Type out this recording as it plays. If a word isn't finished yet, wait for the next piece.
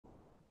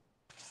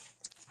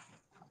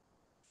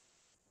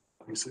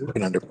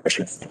Looking under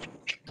pressure.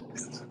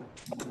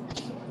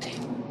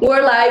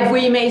 We're live.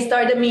 We may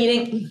start the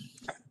meeting.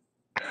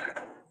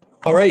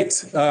 All right.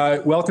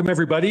 Welcome,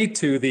 everybody,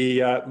 to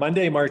the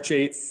Monday, March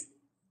 8th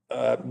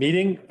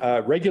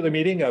regular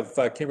meeting of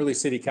Kimberley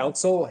City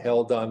Council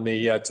held on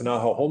the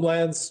Tanaho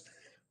homelands.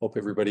 Hope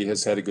everybody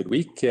has had a good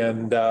week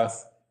and a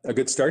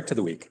good start to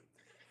the week.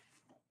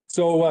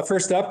 So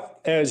first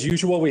up, as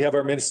usual, we have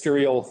our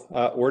ministerial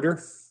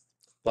order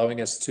allowing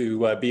us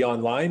to be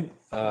online.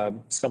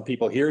 Some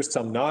people here,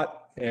 some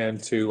not,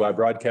 and to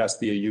broadcast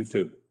via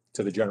YouTube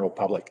to the general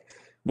public.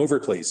 Mover,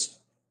 please.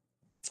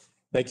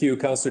 Thank you,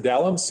 Councillor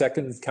Dallum.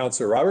 Second,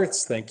 Councillor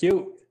Roberts. Thank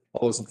you.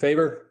 All those in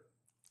favor?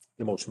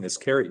 The motion is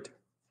carried.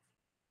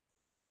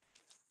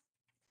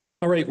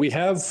 All right, we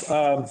have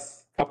a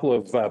couple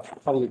of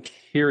public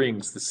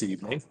hearings this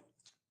evening.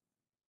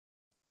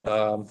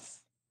 Bear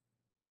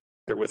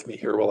with me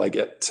here while I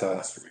get,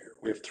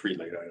 we have 3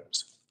 late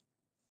items.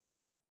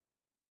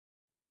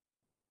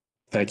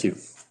 Thank you.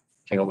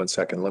 Hang on 1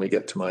 second. Let me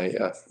get to my...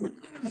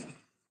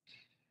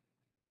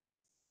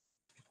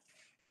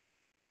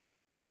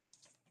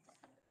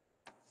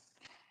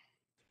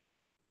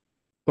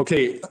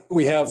 Okay,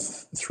 we have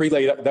 3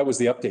 late, that was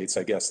the updates,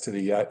 I guess, to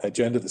the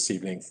agenda this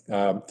evening.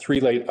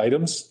 3 late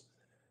items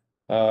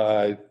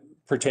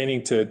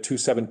pertaining to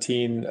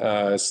 217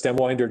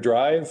 Stemwinder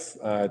Drive,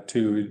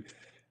 to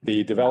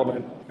the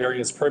development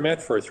variance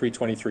permit for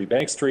 323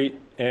 Bank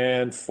Street,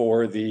 and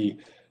for the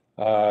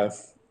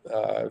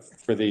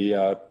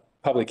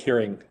public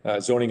hearing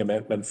zoning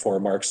amendment for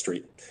Mark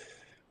Street.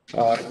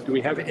 Do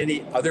we have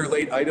any other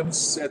late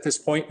items at this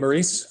point,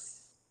 Maurice?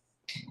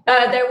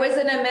 There was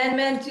an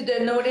amendment to the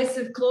notice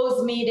of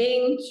closed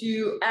meeting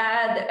to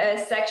add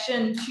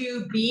section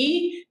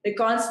 2B, the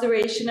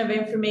consideration of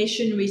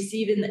information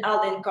received and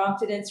held in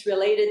confidence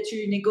related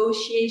to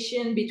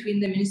negotiation between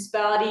the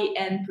municipality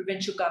and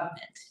provincial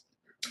government.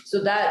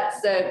 So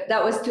that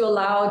was to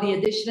allow the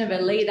addition of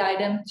a late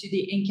item to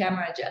the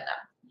in-camera agenda.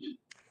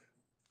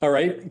 All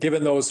right,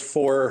 given those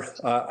 4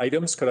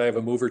 items, could I have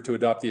a mover to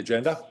adopt the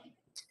agenda?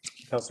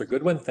 Councillor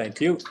Goodwin, thank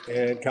you.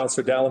 And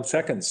Councillor Dallum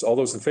seconds. All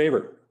those in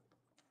favor?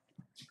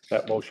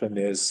 That motion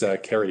is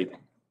carried.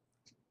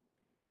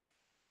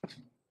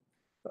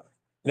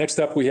 Next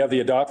up, we have the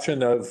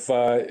adoption of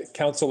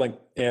council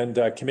and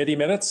committee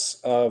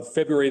minutes of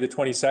February the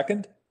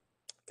 22nd.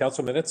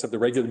 Council minutes of the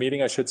regular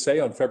meeting, I should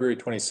say, on February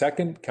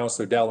 22nd.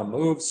 Councillor Dallum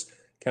moves.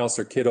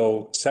 Councillor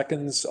Kiddo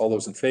seconds. All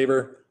those in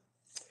favor?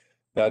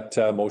 That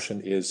motion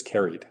is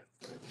carried.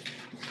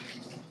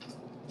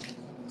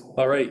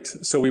 All right,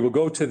 so we will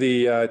go to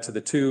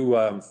the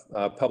 2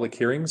 public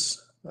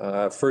hearings.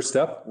 First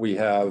up, we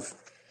have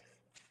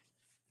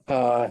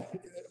an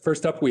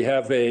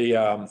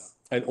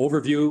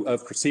overview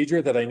of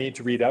procedure that I need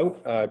to read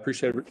out. I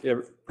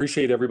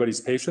appreciate everybody's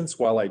patience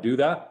while I do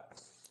that.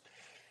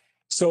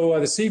 So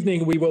this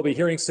evening we will be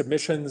hearing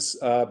submissions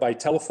by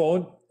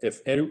telephone.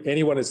 If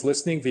anyone is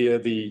listening via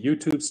the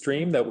YouTube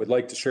stream that would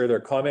like to share their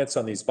comments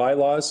on these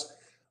bylaws,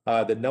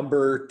 the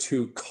number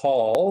to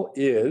call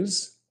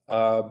is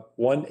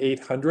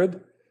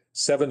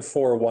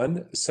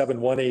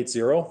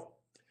 1-800-741-7180.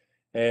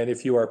 And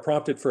if you are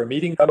prompted for a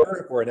meeting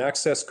number or an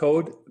access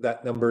code,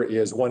 that number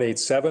is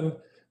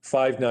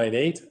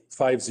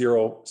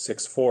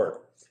 187-598-5064.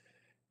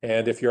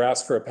 And if you're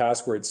asked for a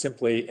password,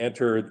 simply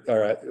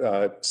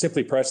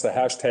simply press the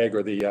hashtag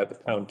or the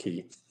pound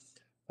key,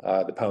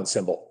 the pound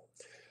symbol.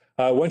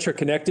 Once you're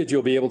connected,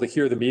 you'll be able to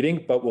hear the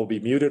meeting, but will be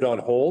muted on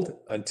hold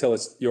until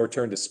it's your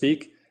turn to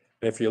speak.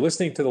 And if you're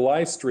listening to the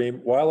live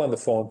stream while on the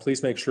phone,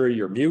 please make sure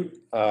your mute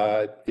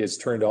is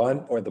turned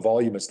on or the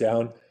volume is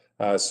down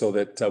so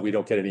that we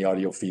don't get any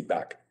audio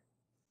feedback.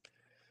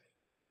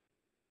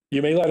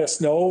 You may let us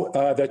know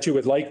that you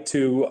would like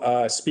to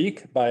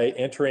speak by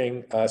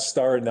entering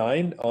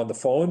 *9 on the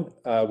phone,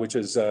 which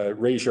is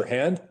raise your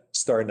hand,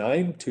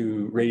 *9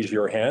 to raise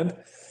your hand.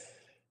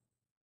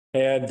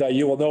 And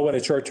you will know when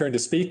it's your turn to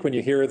speak when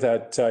you hear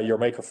that your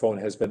microphone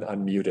has been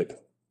unmuted.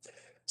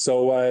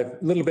 So a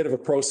little bit of a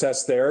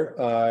process there.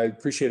 I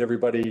appreciate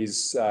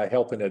everybody's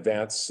help in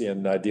advance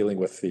in dealing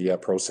with the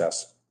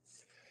process.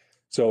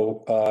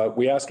 So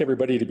we ask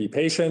everybody to be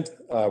patient.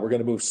 We're going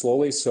to move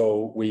slowly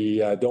so we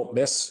don't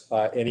miss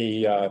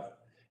any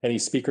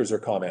speakers or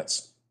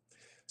comments.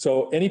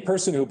 So any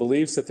person who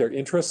believes that their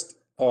interest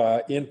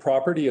in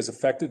property is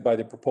affected by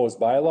the proposed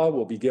bylaw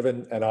will be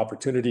given an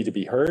opportunity to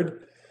be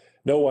heard.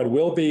 No one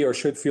will be or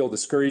should feel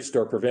discouraged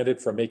or prevented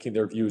from making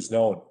their views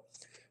known.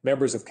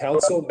 Members of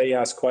council may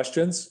ask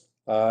questions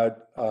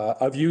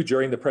of you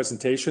during the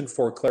presentation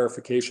for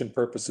clarification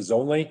purposes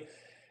only.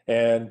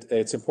 And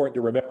it's important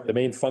to remember the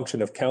main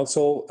function of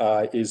council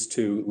is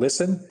to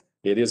listen.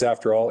 It is,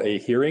 after all, a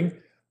hearing,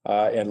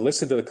 and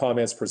listen to the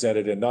comments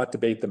presented and not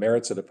debate the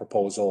merits of the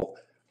proposal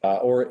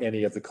or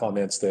any of the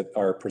comments that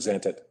are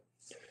presented.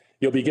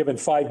 You'll be given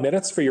 5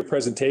 minutes for your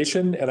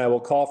presentation, and I will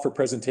call for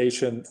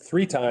presentation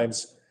 3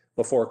 times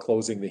before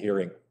closing the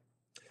hearing.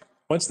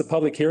 Once the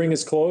public hearing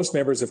is closed,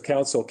 members of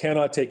council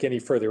cannot take any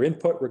further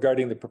input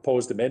regarding the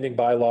proposed amending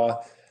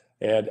bylaw.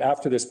 And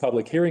after this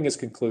public hearing is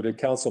concluded,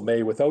 council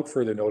may, without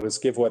further notice,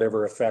 give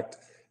whatever effect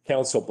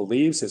council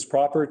believes is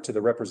proper to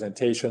the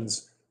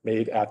representations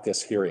made at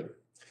this hearing.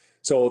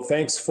 So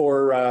thanks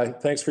for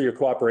your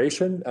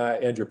cooperation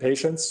and your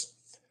patience.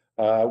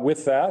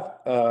 With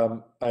that,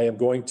 I am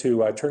going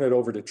to turn it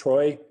over to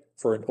Troy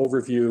for an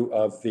overview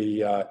of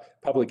the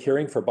public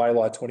hearing for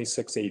bylaw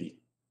 2680.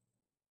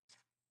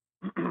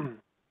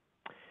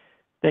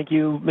 Thank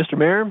you, Mr.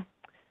 Mayor.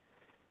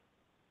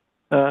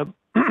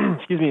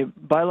 Excuse me,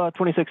 bylaw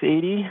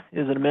 2680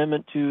 is an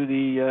amendment to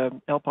the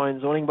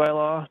Alpine zoning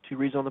bylaw to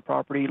rezone the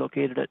property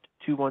located at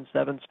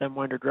 217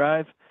 Stemwinder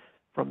Drive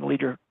from the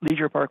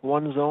Leisure Park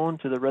 1 zone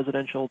to the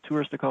residential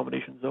tourist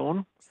accommodation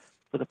zone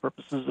for the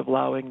purposes of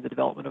allowing the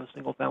development of a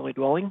single family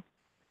dwelling.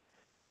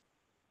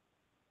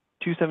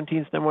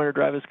 217 Stemwinder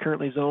Drive is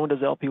currently zoned as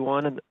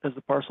LP1, and as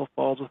the parcel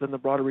falls within the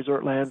broader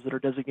resort lands that are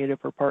designated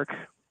for park,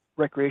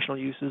 recreational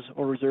uses,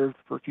 or reserved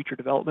for future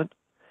development.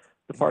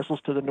 The parcels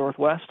to the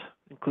northwest,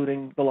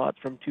 including the lots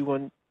from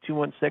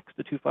 216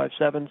 to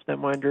 257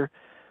 Stemwinder,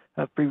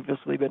 have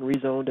previously been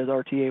rezoned as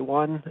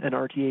RTA1 and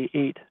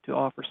RTA8 to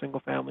offer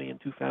single-family and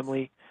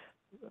two-family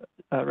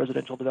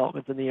residential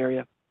developments in the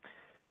area.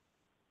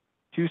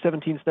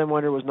 217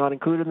 Stemwinder was not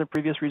included in the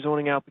previous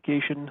rezoning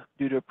application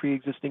due to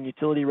pre-existing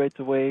utility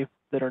rights-of-way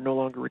that are no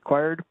longer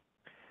required.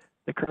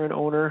 The current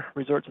owner,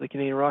 Resorts of the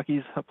Canadian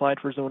Rockies, applied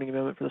for a zoning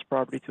amendment for this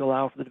property to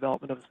allow for the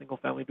development of a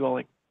single-family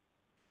dwelling.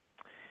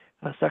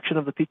 A section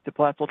of the Peak to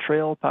Platteville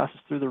Trail passes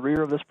through the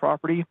rear of this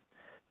property.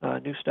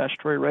 New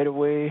statutory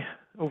right-of-way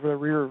over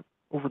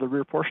the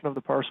rear portion of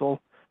the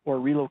parcel or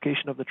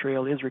relocation of the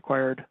trail is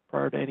required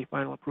prior to any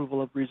final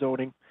approval of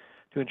rezoning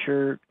to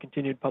ensure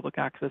continued public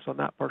access on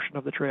that portion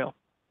of the trail.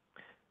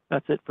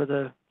 That's it for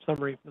the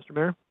summary, Mr.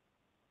 Mayor.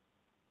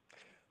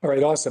 All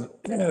right, awesome.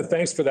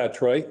 Thanks for that,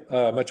 Troy.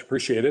 Much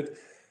appreciated.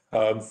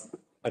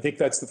 I think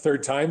that's the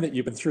third time that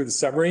you've been through the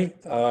summary,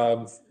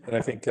 and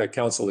I think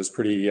council is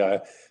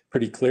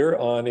pretty clear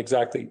on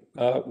exactly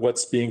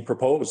what's being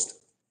proposed.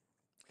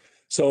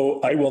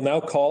 So I will now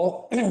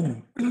call,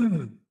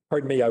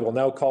 pardon me, I will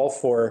now call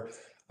for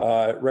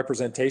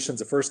representations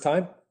the first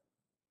time.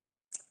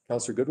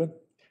 Councillor Goodwin.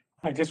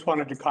 I just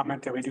wanted to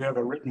comment that we do have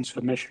a written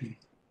submission.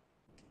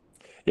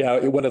 Yeah,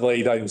 one of the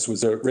late items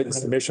was a written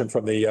submission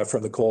from the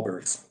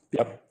Colberts.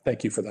 Yep,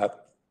 thank you for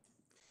that.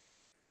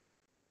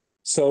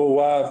 So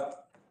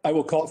I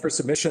will call for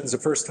submissions the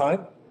first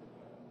time.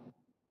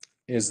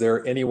 Is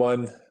there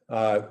anyone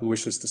who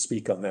wishes to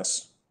speak on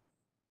this?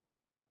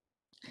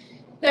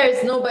 There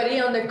is nobody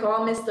on the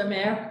call, Mr.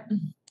 Mayor.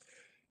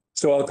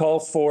 So I'll call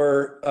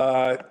for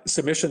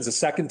submissions a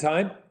second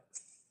time.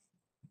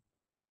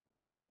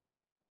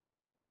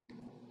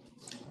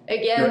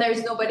 Again,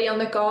 there's nobody on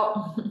the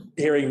call.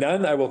 Hearing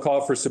none, I will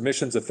call for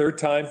submissions a third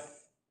time.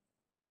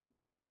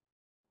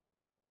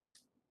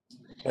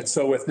 And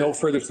so with no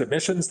further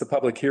submissions, the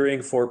public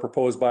hearing for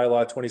proposed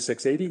bylaw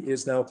 2680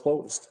 is now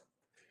closed.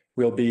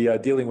 We'll be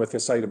dealing with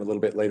this item a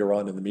little bit later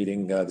on in the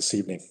meeting this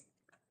evening.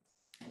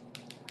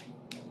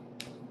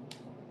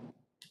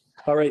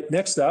 All right,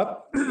 next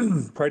up,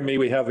 pardon me,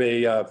 we have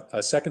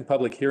a second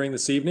public hearing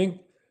this evening.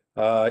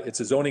 It's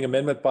a zoning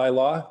amendment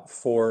bylaw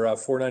for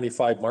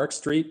 495 Mark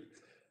Street.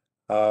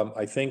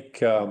 I think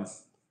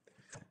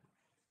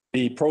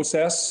the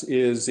process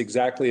is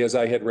exactly as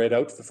I had read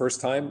out the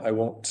first time. I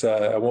won't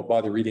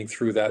bother reading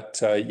through that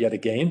yet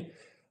again.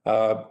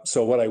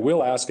 So what I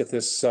will ask at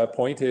this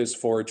point is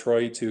for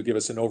Troy to give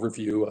us an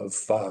overview of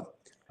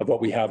what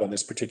we have on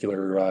this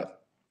particular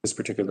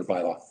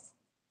bylaw.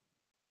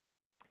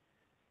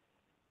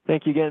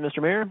 Thank you again,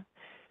 Mr. Mayor.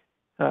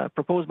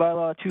 Proposed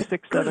bylaw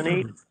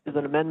 2678 is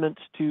an amendment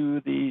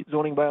to the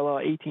zoning bylaw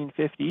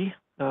 1850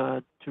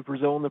 to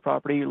rezone the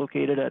property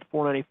located at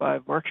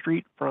 495 Mark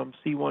Street from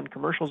C1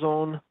 commercial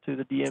zone to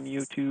the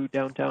DMU2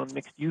 downtown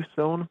mixed use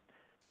zone.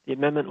 The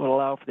amendment would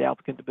allow for the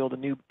applicant to build a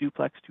new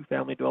duplex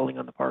two-family dwelling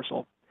on the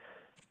parcel.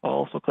 I'll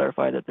also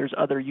clarify that there's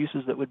other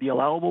uses that would be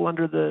allowable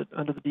under the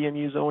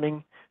DMU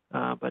zoning,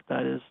 but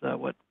that is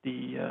what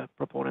the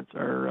proponents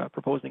are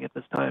proposing at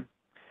this time.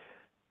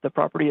 The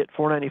property at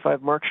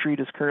 495 Mark Street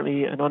is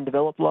currently an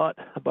undeveloped lot,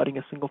 abutting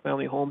a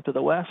single-family home to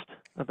the west,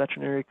 a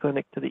veterinary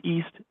clinic to the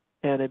east,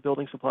 and a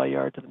building supply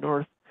yard to the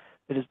north.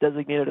 It is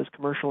designated as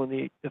commercial in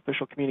the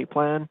official community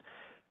plan.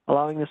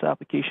 Allowing this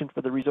application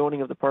for the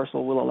rezoning of the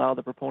parcel will allow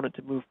the proponent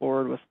to move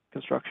forward with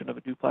construction of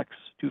a duplex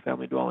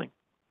two-family dwelling.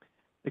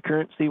 The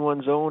current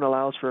C1 zone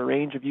allows for a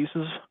range of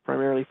uses,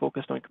 primarily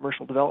focused on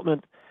commercial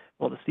development,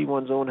 while the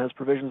C1 zone has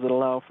provisions that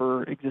allow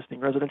for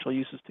existing residential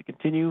uses to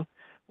continue,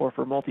 or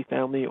for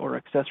multifamily or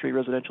accessory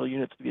residential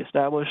units to be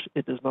established.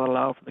 It does not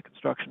allow for the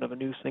construction of a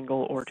new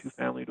single or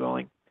two-family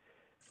dwelling.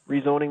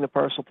 Rezoning the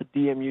parcel to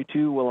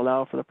DMU2 will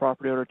allow for the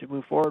property owner to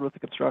move forward with the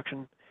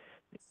construction,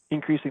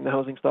 increasing the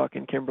housing stock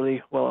in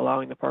Kimberley while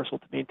allowing the parcel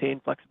to maintain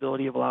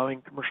flexibility of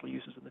allowing commercial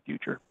uses in the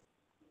future.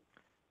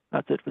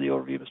 That's it for the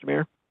overview, Mr.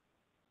 Mayor.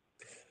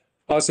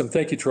 Awesome.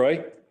 Thank you,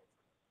 Troy.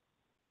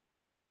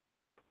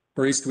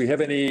 Maurice, do we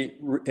have any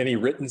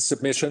written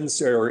submissions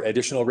or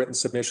additional written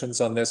submissions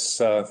on this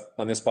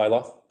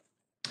bylaw?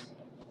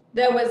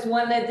 There was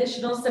one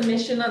additional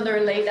submission under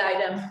late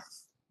item.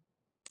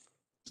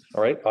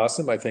 All right,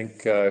 awesome. I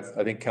think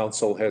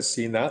council has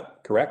seen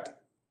that, correct?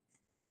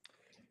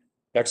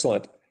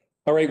 Excellent.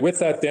 All right, with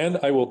that then,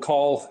 I will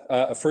call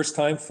a first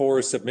time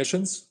for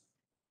submissions.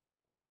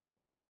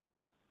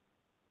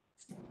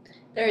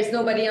 There is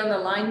nobody on the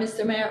line,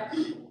 Mr. Mayor.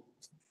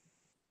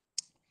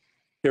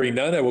 Hearing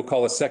none, I will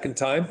call a second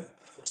time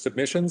for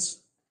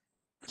submissions.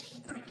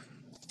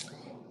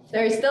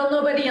 There is still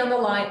nobody on the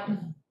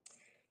line.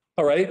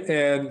 All right,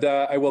 and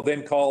I will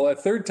then call a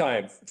third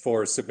time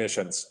for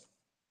submissions.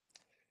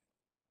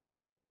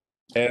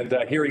 And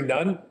hearing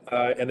none,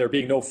 and there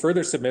being no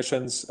further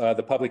submissions,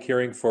 the public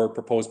hearing for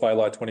proposed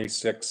bylaw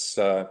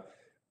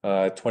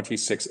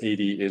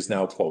 2680 is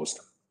now closed.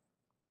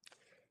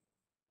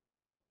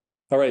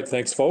 All right,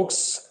 thanks,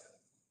 folks.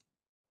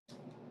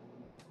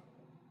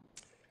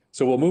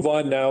 So we'll move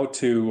on now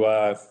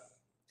to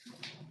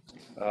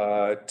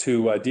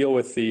deal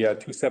with the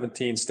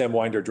 217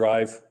 Stemwinder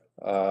Drive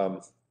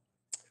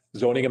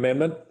zoning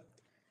amendment.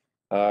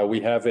 We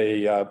have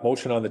a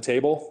motion on the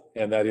table,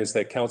 and that is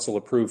that council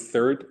approve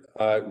third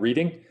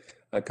reading.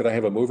 Could I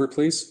have a mover,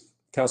 please?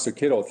 Councillor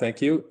Kiddo,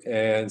 thank you.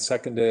 And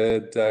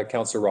seconded,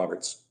 Councillor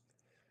Roberts.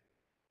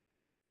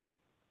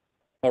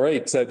 All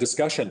right,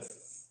 discussion.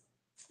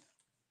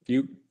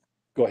 You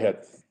go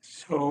ahead.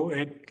 So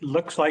it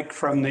looks like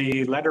from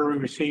the letter we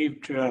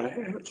received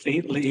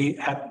lately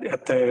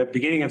at the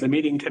beginning of the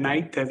meeting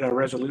tonight that a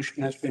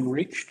resolution has been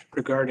reached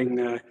regarding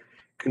the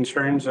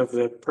concerns of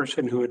the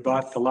person who had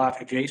bought the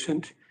lot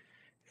adjacent.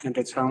 And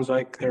it sounds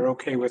like they're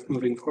okay with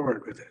moving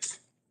forward with this.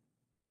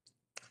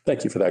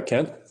 Thank you for that,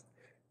 Kent.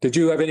 Did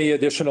you have any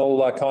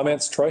additional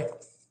comments, Troy?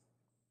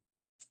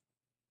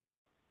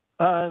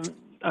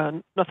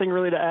 Nothing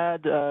really to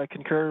add.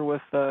 Concur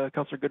with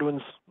Councillor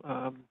Goodwin's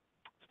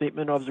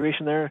statement,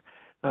 observation there.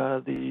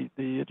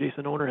 The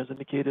adjacent owner has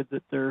indicated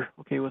that they're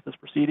okay with this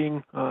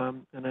proceeding,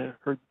 and I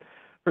heard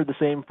the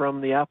same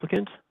from the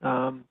applicant.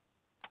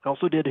 I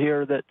also did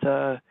hear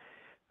that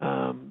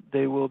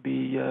they will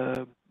be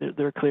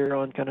they're clear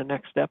on kind of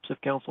next steps if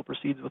council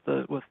proceeds with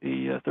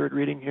the third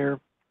reading here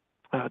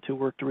to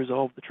work to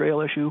resolve the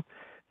trail issue,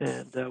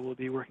 and we'll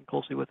be working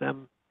closely with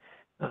them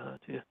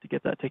to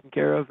get that taken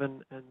care of.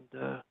 And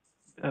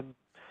I'm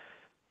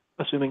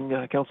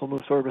assuming council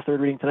moves forward with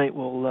third reading tonight,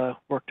 we'll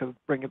work to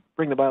bring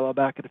the bylaw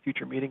back at a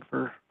future meeting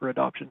for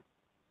adoption.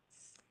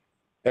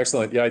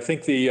 Excellent. Yeah, I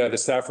think the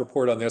staff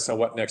report on this, on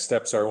what next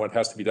steps are, what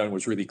has to be done,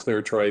 was really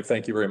clear, Troy.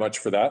 Thank you very much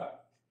for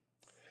that.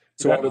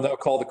 So I will now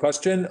call the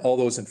question. All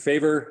those in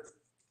favor?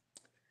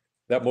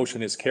 That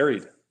motion is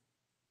carried.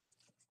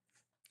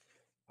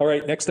 All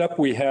right, next up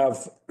we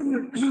have,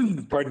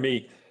 pardon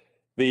me,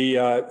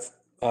 the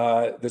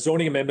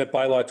zoning amendment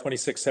bylaw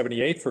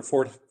 2678 for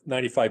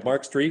 495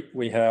 Mark Street.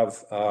 We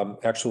have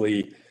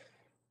actually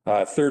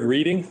third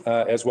reading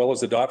as well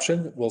as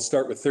adoption. We'll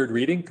start with third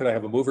reading. Could I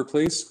have a mover,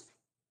 please?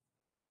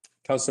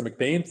 Councillor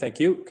McBain, thank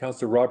you.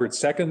 Councillor Roberts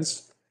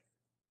seconds.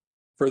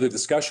 Further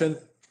discussion?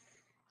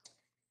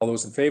 All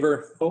those in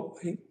favor? Oh,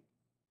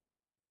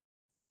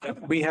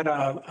 we had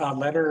a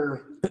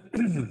letter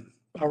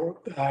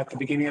at the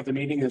beginning of the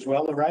meeting as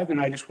well arrive,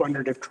 and I just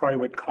wondered if Troy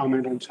would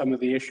comment on some of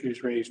the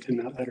issues raised in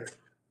that letter.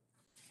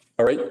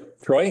 All right,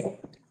 Troy,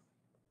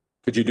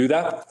 could you do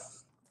that?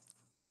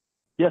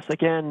 Yes, I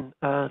can.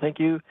 Thank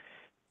you.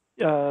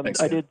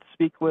 Thanks, I did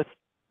speak with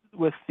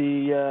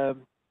the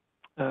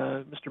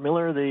Mr.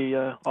 Miller,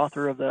 the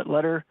author of that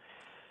letter,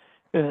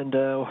 and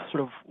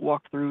sort of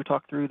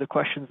talk through the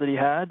questions that he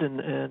had,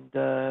 and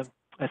I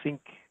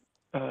think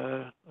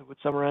I would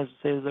summarize and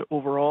say that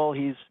overall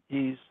he's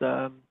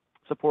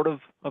supportive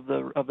of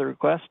the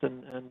request,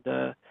 and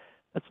had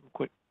some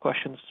quick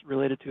questions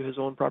related to his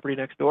own property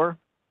next door.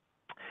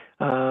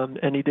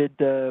 And we did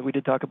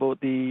talk about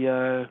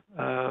the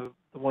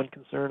one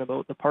concern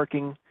about the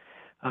parking,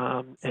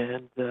 and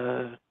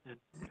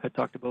had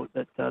talked about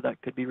that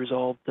could be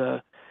resolved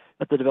at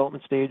the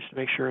development stage to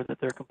make sure that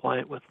they're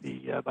compliant with the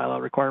bylaw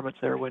requirements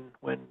there when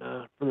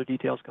further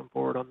details come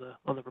forward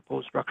on the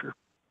proposed structure.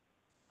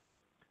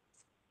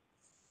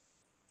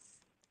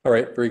 All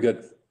right, very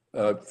good.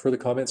 Further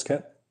comments,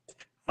 Kent?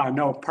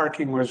 No,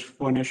 parking was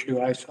one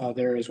issue I saw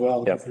there as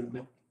well. Yep.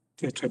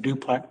 It's a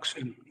duplex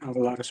and not a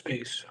lot of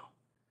space. So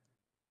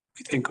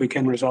I think we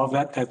can resolve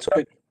that. That's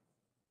good.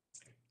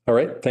 All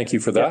right, thank you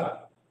for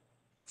that.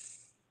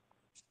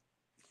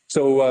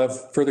 So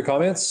further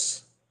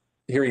comments?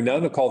 Hearing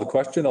none, I'll call the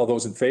question. All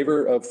those in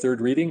favor of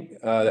third reading,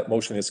 that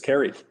motion is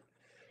carried.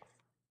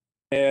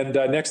 And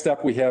next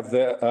up, we have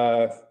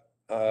a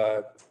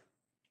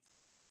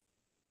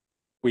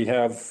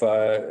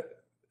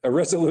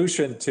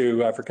resolution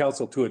for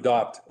council to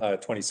adopt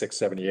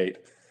 2678.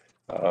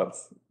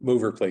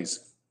 Mover,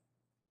 please.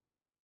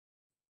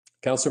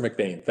 Councillor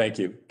McBain, thank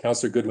you.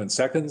 Councillor Goodwin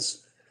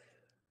seconds.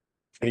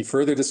 Any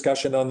further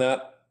discussion on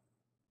that?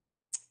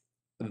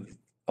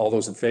 All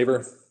those in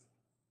favor?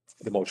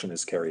 The motion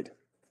is carried.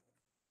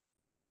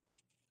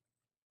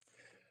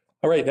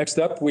 All right, next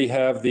up, we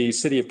have the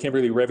City of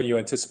Kimberley Revenue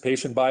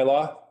Anticipation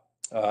Bylaw.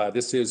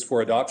 This is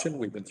for adoption.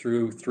 We've been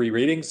through 3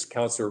 readings.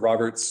 Councillor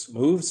Roberts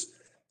moves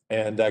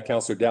and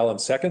Councillor Dallin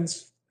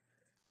seconds.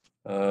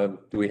 Do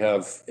we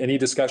have any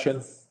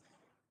discussion?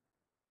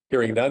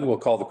 Hearing none, we'll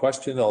call the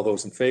question. All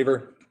those in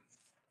favor?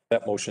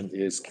 That motion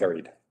is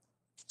carried.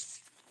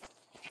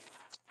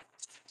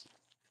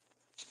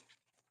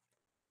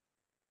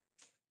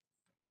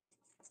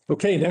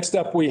 Okay, next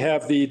up, we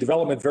have the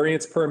development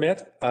variance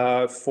permit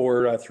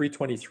for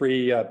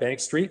 323 Bank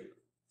Street.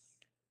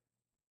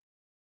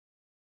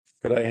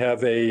 Could I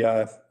have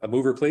a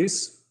mover,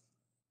 please?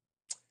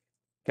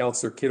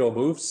 Councillor Kiddo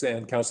moves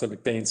and Councillor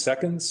McBain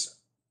seconds.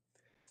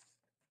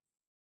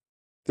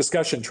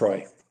 Discussion,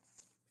 Troy.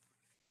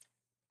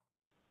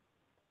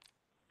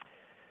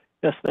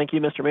 Yes, thank you,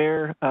 Mr.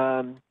 Mayor.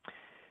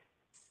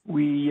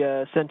 We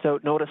sent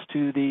out notice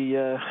to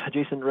the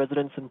adjacent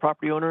residents and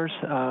property owners,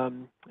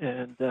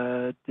 and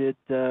did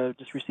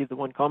just receive the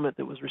one comment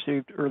that was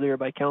received earlier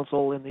by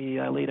council in the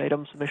late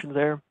item submissions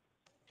there.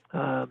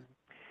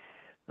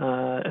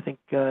 I think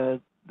the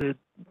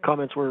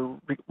comments were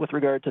with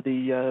regard to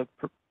the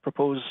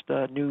proposed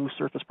new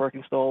surface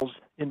parking stalls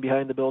in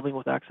behind the building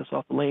with access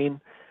off the lane.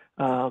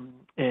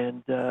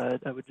 And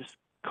I would just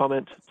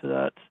comment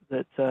to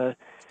that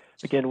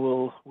again,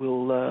 we'll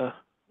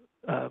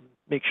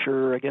make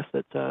sure, I guess,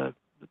 that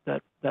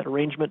that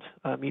arrangement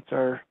meets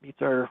our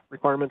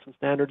requirements and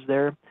standards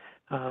there.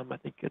 I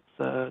think it's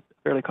a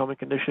fairly common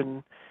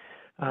condition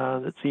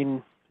that's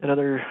seen in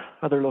other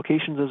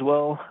locations as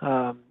well.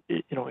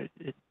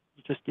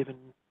 Just given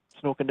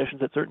snow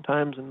conditions at certain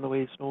times and the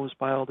way snow is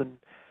piled and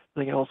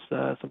everything else,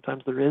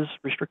 sometimes there is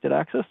restricted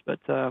access. But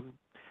I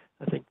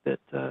think that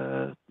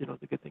the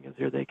good thing is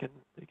here they can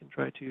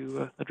try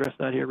to address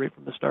that here right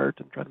from the start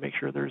and try to make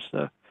sure there's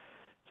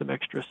some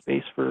extra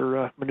space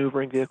for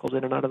maneuvering vehicles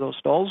in and out of those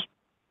stalls.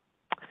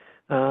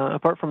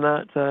 Apart from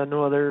that,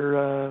 no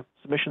other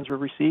submissions were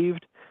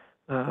received,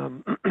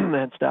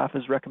 and staff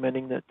is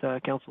recommending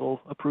that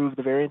council approve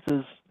the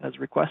variances as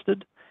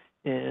requested,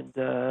 and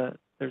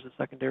there's a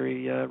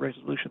secondary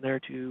resolution there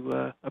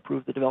to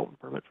approve the development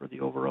permit for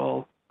the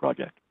overall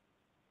project.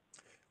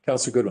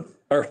 Councillor Goodwin,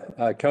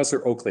 or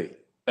Councillor Oakley.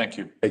 Thank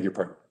you. Beg your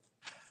pardon.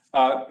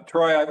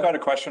 Troy, I've got a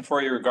question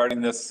for you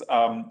regarding this.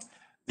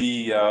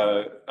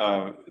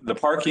 The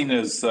parking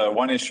is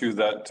one issue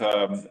that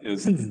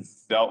is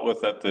dealt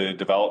with at the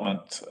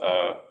development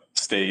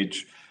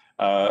stage,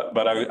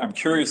 but I'm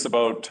curious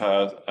about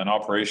an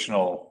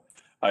operational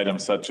item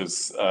such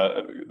as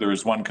there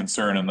is one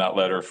concern in that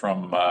letter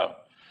from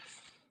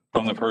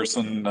the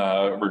person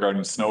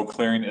regarding snow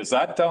clearing. Is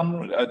that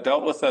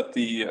dealt with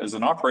as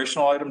an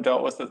operational item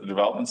dealt with at the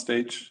development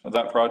stage of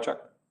that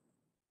project?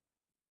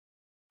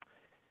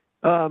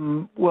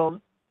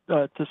 Well,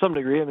 to some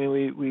degree, I mean,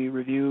 we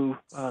review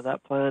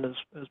that plan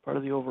as part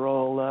of the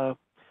overall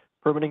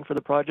permitting for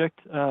the project.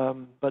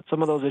 But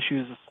some of those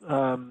issues,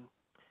 I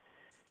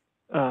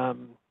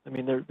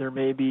mean, there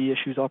may be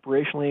issues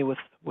operationally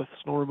with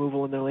snow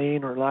removal in the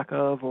lane or lack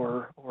of,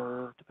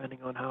 or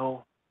depending on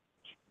how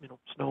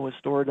snow is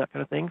stored, that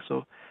kind of thing.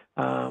 So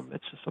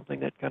it's just something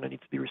that kind of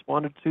needs to be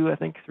responded to, I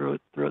think,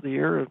 throughout the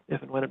year,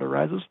 if and when it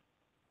arises.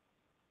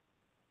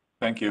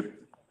 Thank you.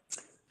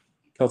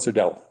 Councillor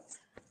Dell.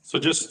 So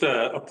just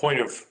a point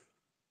of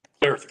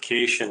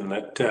clarification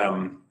that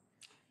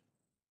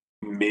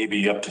may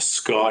be up to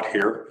Scott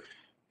here.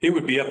 It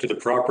would be up to the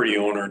property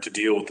owner to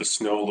deal with the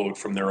snow load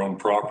from their own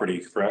property,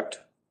 correct?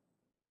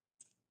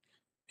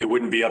 It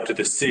wouldn't be up to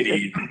the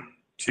city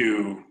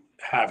to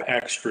have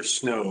extra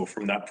snow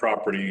from that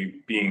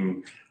property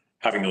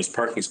having those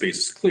parking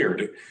spaces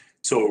cleared.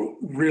 So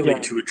really,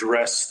 to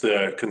address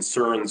the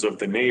concerns of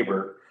the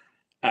neighbor,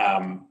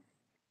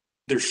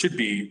 there should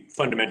be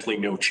fundamentally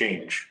no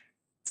change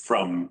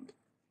from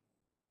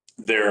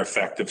their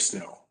effective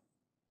snow.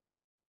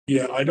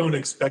 Yeah, I don't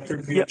expect there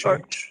to be a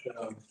change.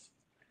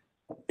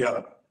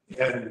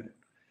 And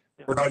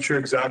we're not sure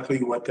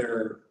exactly what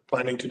they're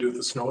planning to do with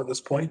the snow at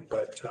this point,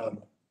 but I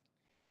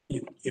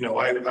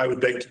would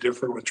beg to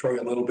differ with Troy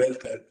a little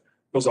bit that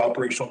those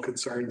operational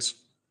concerns,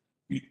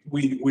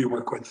 we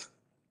work with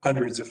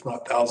hundreds, if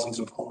not thousands,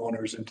 of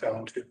homeowners in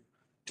town to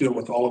deal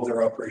with all of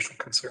their operational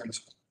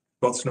concerns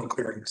about snow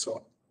clearing.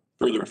 So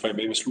Further, if I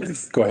may, Mr. Mayor.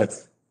 Go ahead.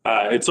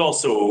 It's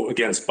also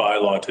against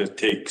bylaw to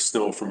take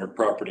snow from your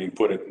property and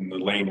put it in the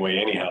laneway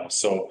anyhow.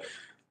 So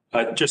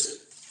it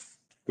seems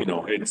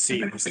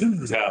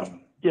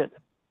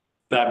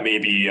that may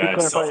be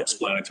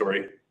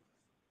self-explanatory.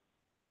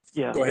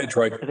 Yeah. Go ahead,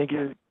 Troy. I think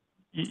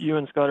you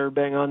and Scott are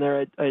bang on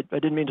there. I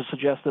didn't mean to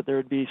suggest that there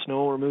would be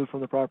snow removed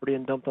from the property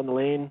and dumped on the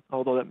lane,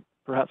 although that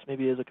perhaps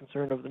maybe is a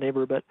concern of the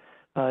neighbor, but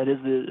it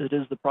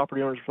is the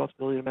property owner's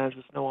responsibility to manage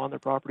the snow on their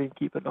property and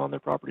keep it on their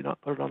property, not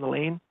put it on the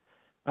lane.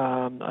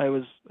 I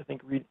was, I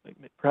think,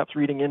 perhaps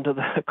reading into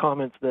the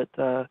comments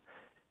that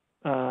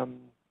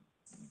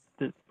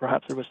that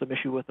perhaps there was some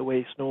issue with the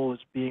way snow was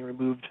being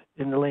removed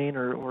in the lane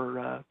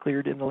or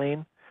cleared in the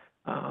lane.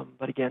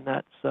 But again,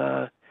 that's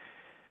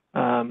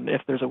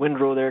if there's a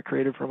windrow there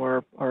created from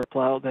our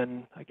plow,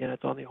 then again,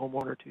 it's on the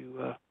homeowner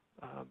to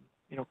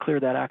clear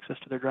that access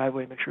to their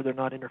driveway, make sure they're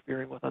not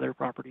interfering with other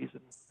properties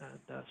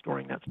and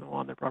storing that snow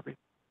on their property.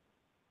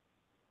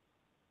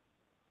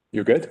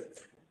 You're good?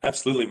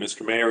 Absolutely,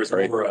 Mr. Mayor. Is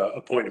more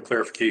a point of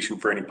clarification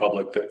for any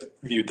public that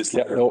viewed this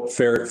Yeah, letter? no,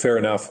 fair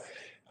enough.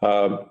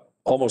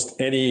 Almost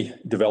any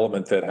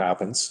development that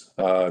happens,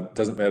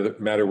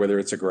 doesn't matter whether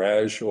it's a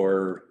garage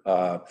or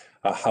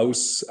a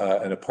house,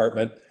 an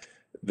apartment.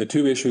 The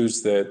two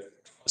issues that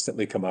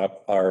constantly come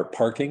up are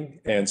parking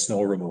and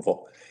snow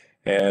removal.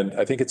 And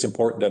I think it's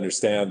important to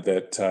understand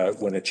that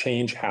when a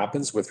change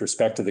happens with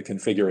respect to the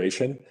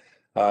configuration,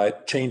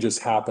 changes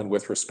happen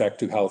with respect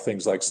to how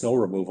things like snow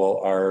removal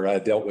are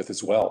dealt with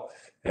as well.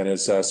 And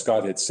as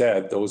Scott had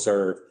said, those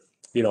are,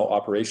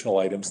 operational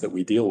items that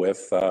we deal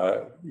with,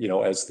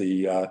 as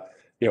the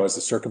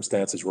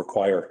circumstances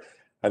require.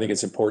 I think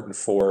it's important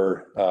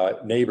for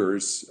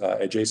neighbors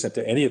adjacent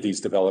to any of these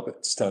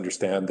developments to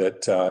understand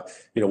that,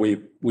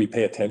 we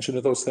pay attention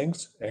to those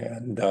things.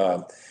 And,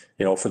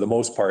 for the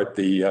most part,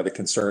 the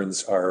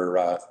concerns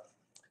are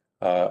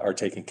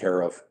taken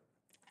care of.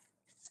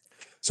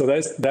 So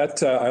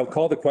I'll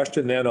call the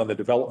question then on the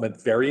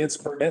development variance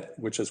permit,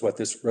 which is what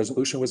this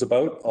resolution was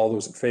about. All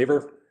those in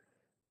favor?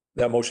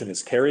 That motion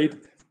is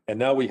carried. And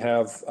now we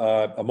have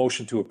a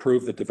motion to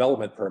approve the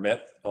development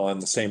permit on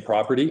the same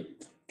property.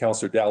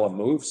 Councillor Dallin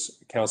moves.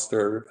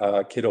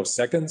 Councillor Kiddo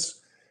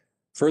seconds.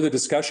 Further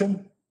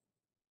discussion?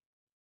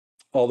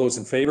 All those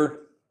in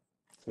favor?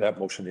 That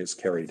motion is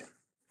carried.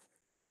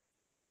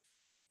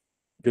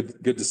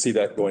 Good to see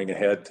that going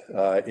ahead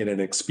in an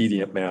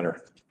expedient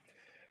manner.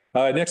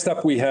 Next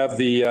up, we have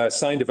the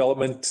sign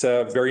development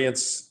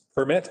variance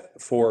permit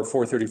for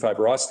 435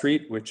 Ross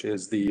Street, which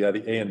is the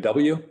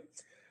A&W.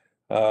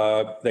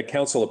 The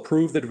council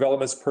approved the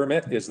developments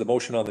permit is the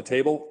motion on the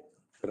table.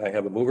 Could I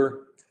have a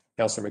mover?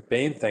 Councillor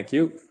McBain, thank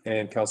you.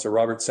 And Councillor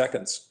Roberts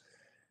seconds.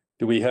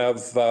 Do we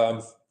have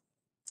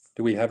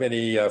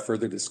any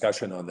further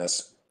discussion on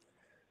this?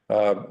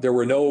 There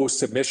were no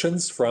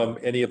submissions from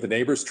any of the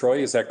neighbors, Troy,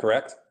 is that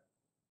correct?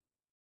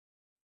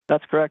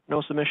 That's correct.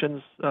 No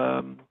submissions.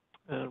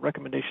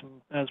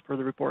 Recommendation as per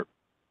the report.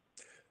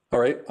 All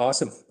right,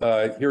 awesome.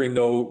 Hearing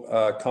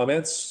no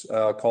comments,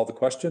 call the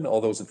question.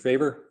 All those in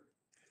favor?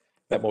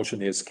 That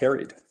motion is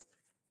carried.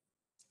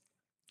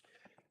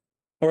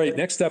 All right,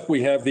 next up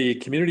we have the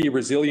Community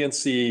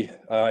Resiliency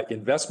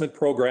Investment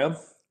Program,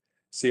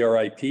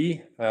 CRIP,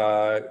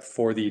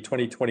 for the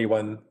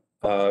 2021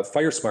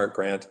 Fire Smart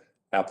Grant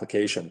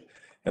application.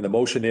 And the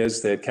motion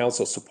is that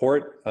council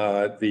support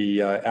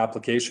the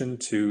application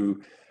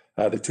to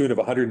the tune of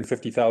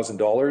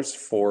 $150,000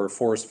 for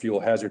forest fuel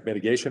hazard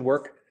mitigation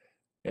work.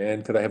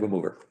 And could I have a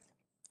mover?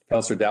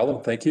 Councillor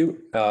Dallin, thank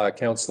you.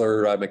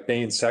 Councillor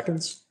McBain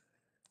seconds.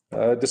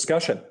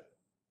 Discussion.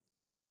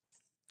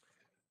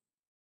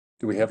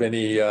 Do we have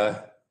any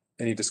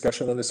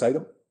discussion on this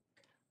item?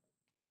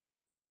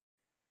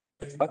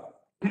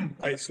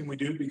 I assume we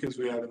do because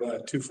we have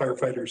two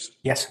firefighters.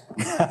 Yes.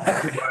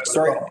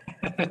 Sorry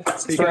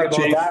about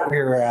that.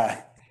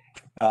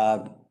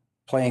 We're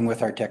playing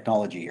with our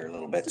technology here a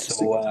little bit.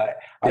 So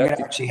I'm going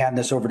to actually hand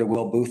this over to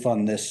Will Booth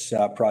on this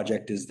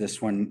project. Is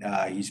this one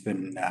he's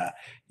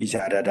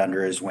had it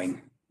under his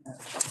wing?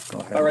 Go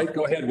ahead. All right,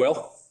 go ahead,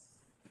 Will.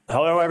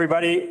 Hello,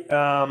 everybody.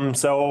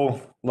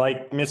 So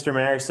like Mr.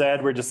 Mayor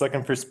said, we're just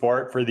looking for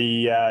support for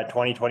the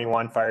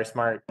 2021 Fire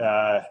Smart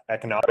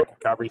Economic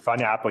Recovery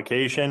Fund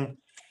application.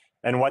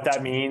 And what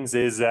that means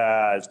is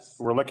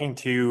we're looking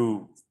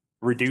to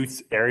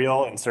reduce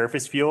aerial and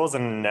surface fuels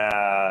in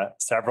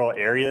several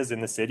areas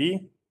in the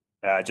city,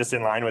 just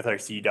in line with our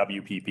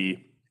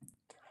CWPP.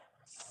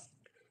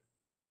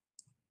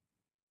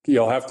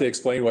 You'll have to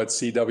explain what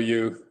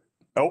CW.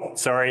 Oh,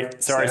 sorry.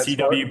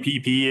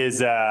 CWPP is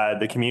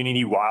the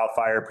Community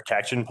Wildfire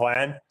Protection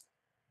Plan.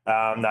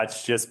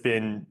 That's just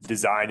been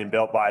designed and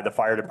built by the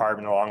fire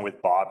department along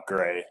with Bob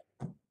Gray.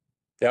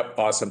 Yep,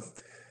 awesome.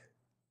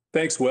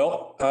 Thanks,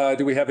 Will.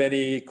 Do we have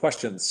any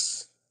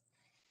questions?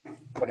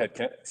 Go ahead,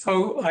 Kent.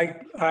 So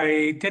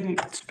I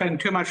didn't spend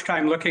too much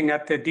time looking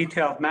at the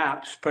detailed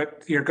maps,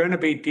 but you're going to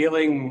be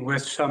dealing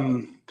with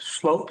some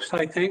slopes,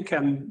 I think,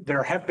 and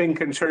there have been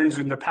concerns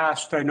in the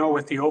past. I know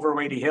with the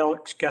Overweighty Hill,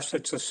 I guess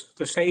it's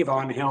the Save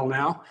On Hill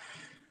now,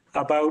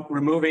 about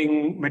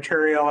removing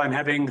material and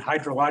having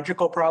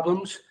hydrological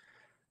problems.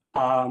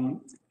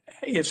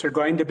 Is there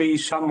going to be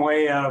some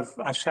way of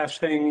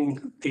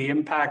assessing the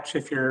impacts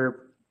if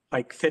you're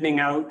like thinning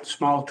out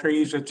small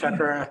trees, et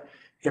cetera,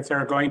 if there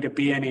are going to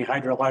be any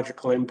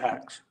hydrological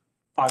impacts,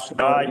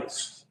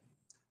 possibilities?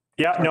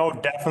 Yeah, no,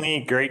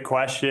 definitely great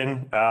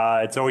question.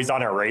 It's always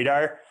on our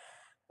radar.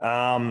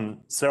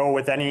 So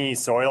with any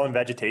soil and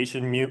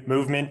vegetation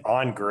movement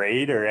on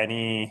grade or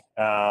any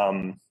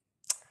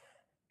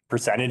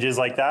percentages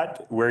like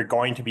that, we're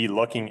going to be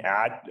looking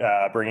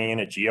at bringing in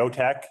a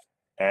geotech,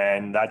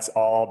 and that's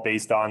all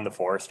based on the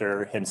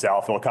forester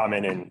himself. He'll come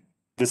in and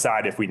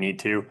decide if we need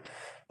to.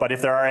 But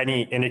if there are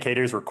any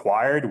indicators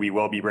required, we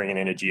will be bringing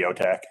in a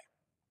geotech.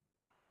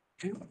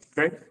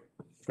 Okay,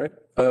 great.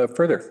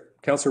 Further,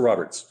 Councillor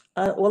Roberts.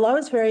 Well, I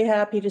was very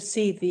happy to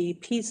see the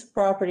piece of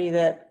property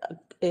that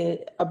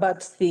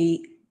abuts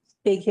the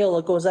big hill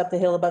that goes up the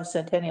hill above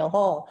Centennial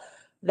Hall.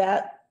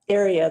 That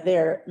area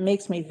there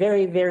makes me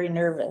very, very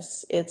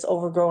nervous. It's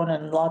overgrown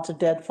and lots of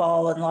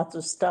deadfall and lots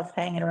of stuff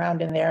hanging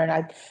around in there. And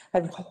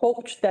I've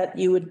hoped that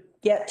you would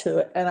get to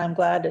it, and I'm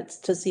glad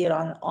to see it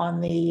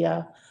on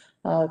the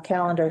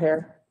calendar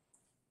here.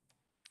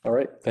 All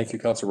right. Thank you,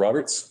 Councillor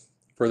Roberts.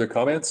 Further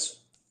comments?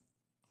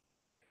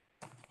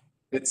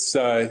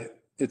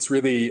 It's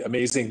really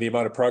amazing the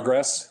amount of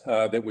progress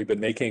that we've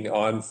been making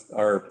on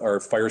our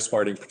fire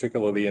smarting,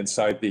 particularly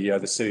inside the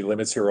city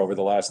limits here over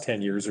the last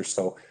 10 years or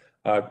so.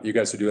 You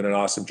guys are doing an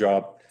awesome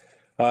job.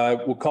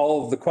 We'll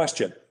call the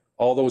question.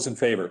 All those in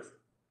favor?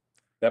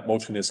 That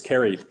motion is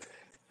carried.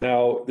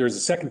 Now, there's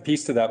a second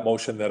piece to that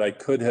motion that I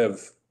could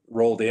have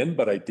rolled in,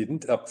 but I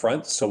didn't up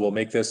front. So we'll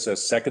make this a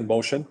second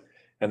motion.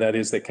 And that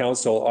is that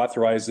council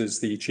authorizes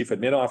the chief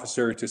admin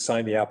officer to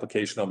sign the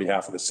application on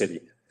behalf of the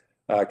city.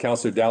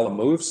 Councillor Dallin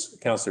moves,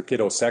 Councillor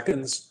Kiddo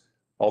seconds.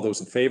 All those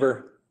in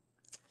favor?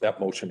 That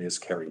motion is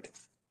carried.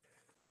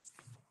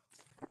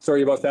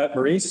 Sorry about that,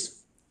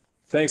 Maurice.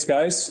 Thanks,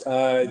 guys.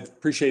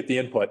 Appreciate the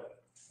input.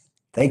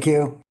 Thank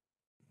you.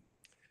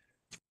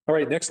 All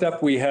right, next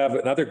up, we have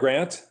another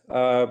grant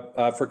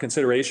for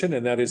consideration,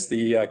 and that is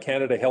the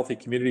Canada Healthy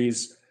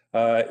Communities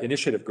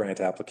Initiative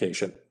Grant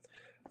application.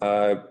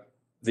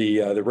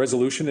 The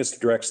resolution is to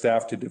direct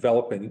staff to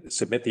develop and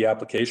submit the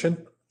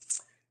application.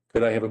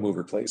 Could I have a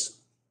mover, please?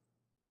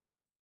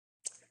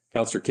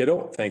 Councillor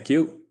Kiddo, thank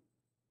you.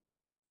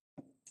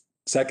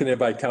 Seconded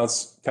by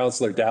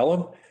Councillor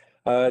Dallin.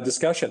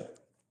 Discussion.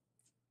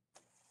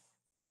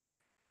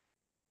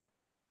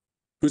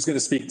 Who's going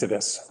to speak to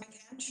this? I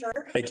can,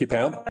 sure. Thank you,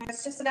 Pam.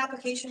 It's just an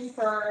application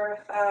for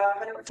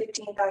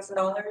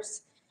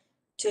 $115,000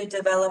 to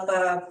develop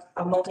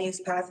a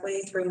multi-use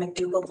pathway through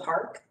McDougall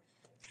Park.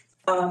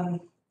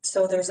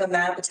 So there's a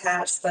map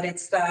attached, but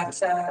it's that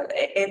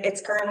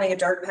it's currently a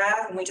dirt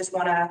path, and we just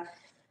want to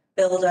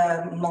build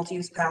a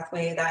multi-use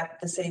pathway that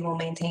the city will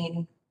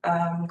maintain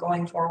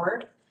going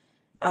forward.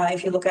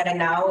 If you look at it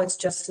now, it's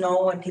just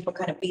snow and people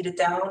kind of beat it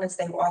down as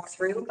they walk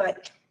through,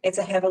 but it's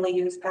a heavily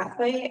used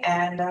pathway,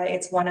 and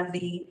it's one of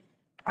the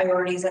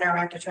priorities in our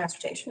active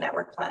transportation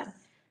network plan.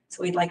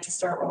 So we'd like to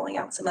start rolling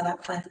out some of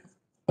that plan.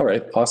 All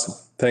right, awesome.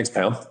 Thanks,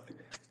 Pam.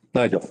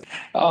 Nigel.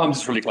 I'm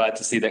just really glad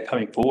to see that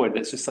coming forward.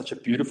 It's just such a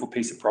beautiful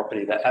piece of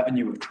property. That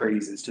avenue of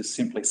trees is just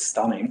simply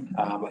stunning.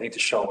 I think to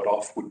show it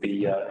off would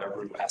be a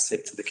real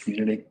asset to the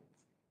community.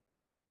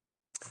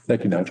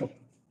 Thank you, Nigel.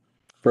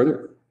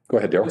 Further? Go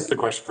ahead, Darryl. Just a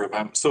question for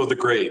Pam. So the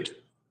grade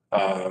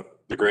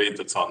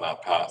that's on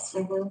that path,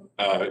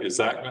 is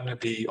that going to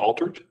be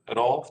altered at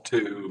all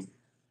to?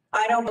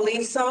 I don't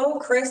believe so.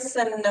 Chris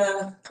and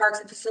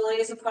Parks and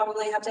Facilities will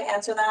probably have to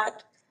answer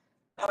that.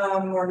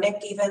 Or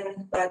Nick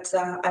even, but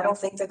I don't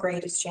think the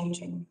grade is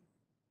changing.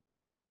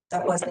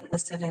 That wasn't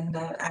listed in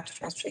the active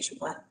transportation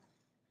plan.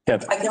 I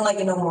can let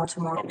you know more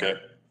tomorrow. Okay.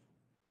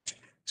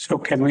 So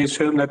can we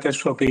assume that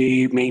this will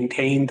be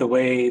maintained the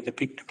way the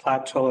Pic de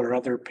Platzel or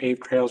other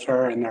paved trails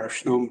are, and our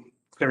snow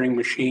clearing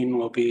machine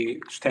will be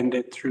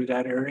extended through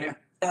that area?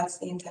 That's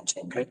the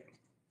intention. Okay.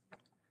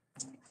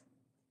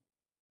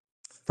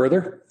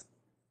 Further?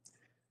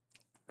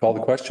 Call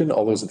the question.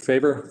 All those in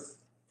favor?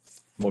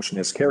 Motion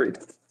is carried.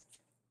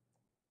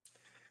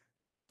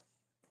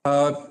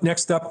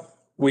 Next up,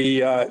 we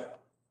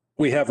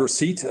have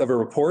receipt of a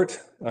report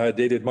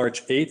dated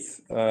March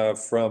 8th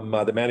from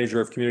the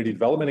Manager of Community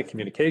Development and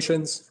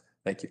Communications.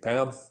 Thank you,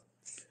 Pam.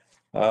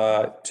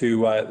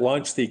 To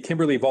launch the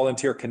Kimberley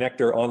Volunteer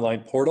Connector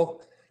online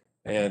portal.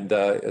 And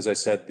as I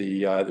said,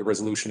 the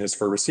resolution is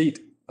for receipt.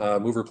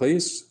 Mover,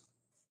 please.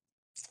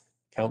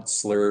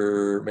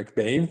 Councillor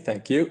McBain,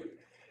 thank you.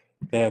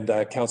 And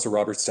Councillor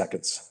Roberts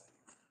seconds.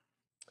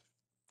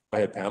 Go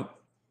ahead, Pam.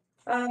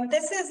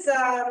 This is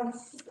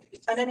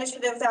an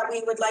initiative that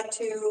we would like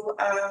to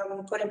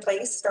put in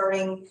place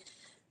starting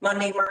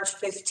Monday, March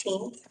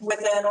 15th with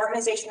an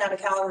organization out of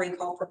Calgary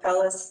called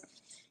Propellus.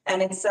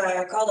 And it's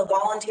called a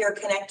Volunteer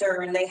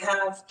Connector, and they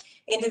have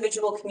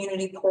individual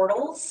community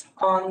portals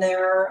on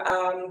their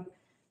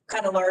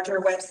kind of larger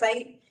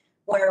website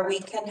where we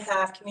can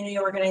have community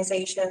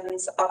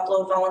organizations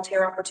upload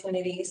volunteer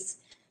opportunities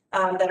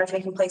that are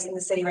taking place in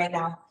the city right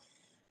now.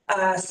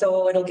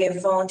 So it'll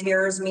give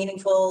volunteers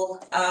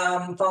meaningful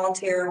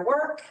volunteer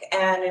work,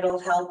 and it'll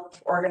help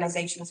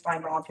organizations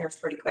find volunteers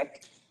pretty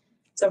quick.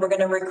 So we're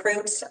going to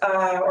recruit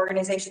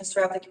organizations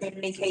throughout the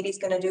community. Katie's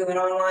going to do an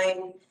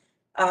online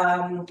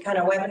kind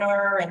of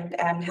webinar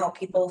and help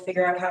people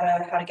figure out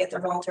how to get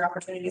their volunteer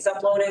opportunities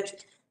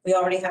uploaded. We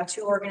already have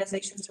 2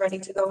 organizations ready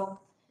to go.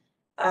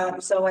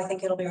 So I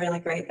think it'll be a really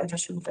great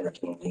addition for the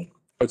community.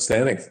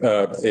 Outstanding.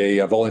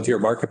 A volunteer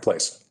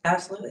marketplace.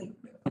 Absolutely.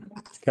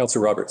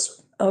 Councillor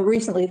Roberts.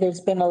 Recently,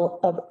 there's been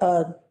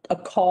a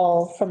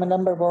call from a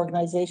number of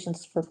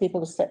organizations for people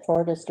to step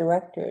forward as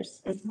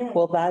directors.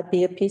 Will that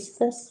be a piece of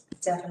this?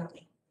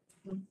 Definitely.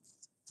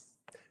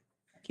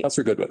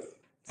 Councillor Goodwin.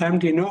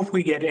 Do you know if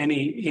we get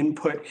any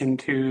input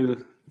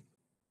into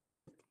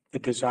the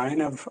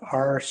design of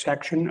our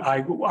section?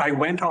 I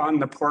went on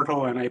the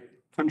portal and I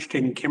punched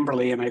in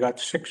Kimberley and I got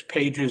 6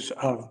 pages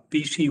of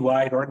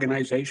BC-wide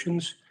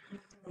organizations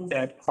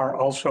that are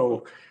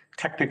also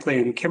technically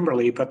in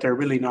Kimberley, but they're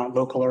really not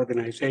local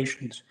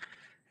organizations.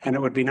 And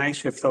it would be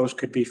nice if those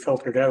could be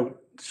filtered out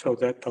so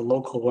that the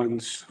local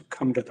ones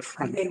come to the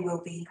front. They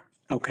will be.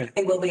 Okay.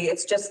 It will be.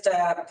 It's just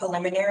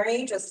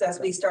preliminary, just as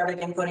we started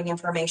inputting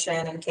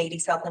information and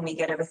Katie's helping me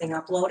get everything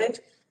uploaded.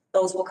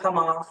 Those will come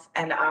off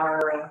and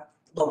our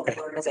local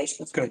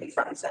organizations will be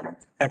front and center.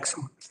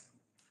 Excellent.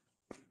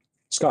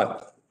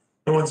 Scott.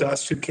 No one's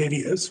asked who Katie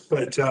is,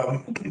 but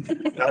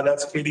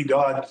that's Katie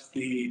Dodd,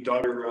 the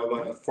daughter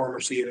of a former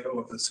CEO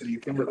of the city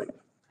of Kimberley.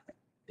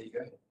 There you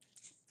go.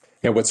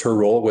 And what's her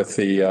role with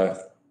the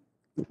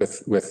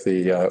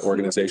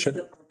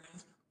organization?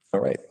 All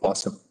right,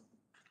 awesome.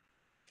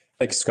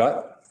 Thank you,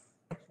 Scott.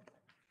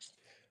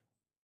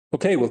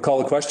 Okay, we'll call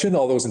the question.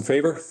 All those in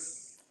favor?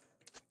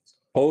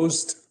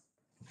 Opposed?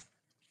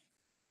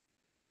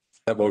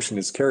 That motion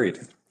is carried.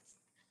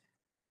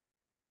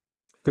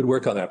 Good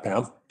work on that,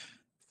 Pam.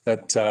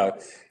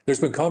 There's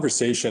been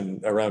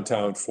conversation around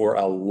town for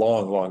a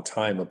long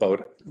time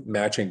about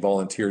matching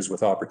volunteers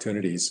with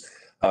opportunities.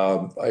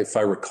 If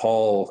I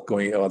recall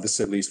this is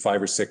at least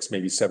 5 or 6,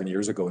 maybe 7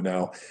 years ago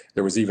now,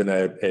 there was even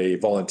a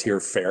volunteer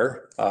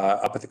fair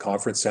up at the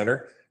conference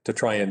center to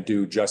try and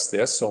do just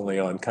this, only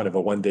on kind of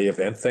a one-day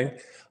event thing.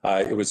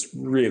 It was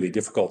really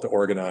difficult to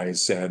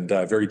organize and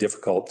very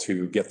difficult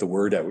to get the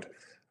word out.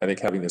 I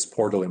think having this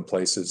portal in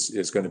place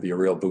is going to be a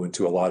real boon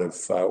to a lot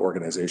of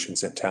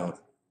organizations in town.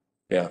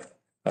 Yeah,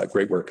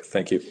 great work.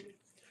 Thank you.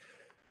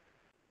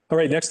 All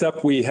right, next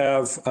up we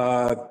have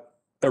a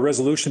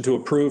resolution to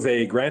approve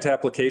a grant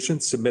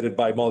application submitted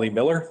by Molly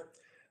Miller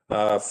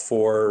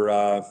for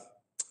an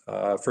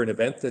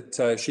event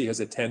that she has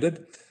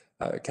attended.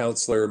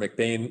 Councillor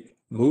McBain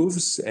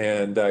moves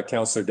and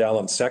Councillor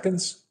Dallin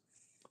seconds.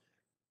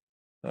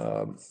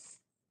 You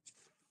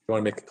want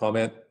to make a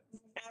comment?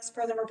 As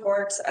per the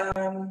report,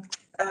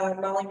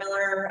 Molly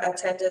Miller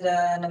attended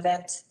an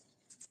event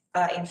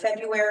in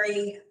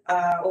February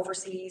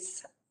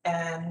overseas,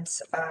 and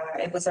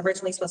it was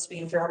originally supposed to be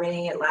in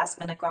Germany and last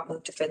minute got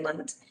moved to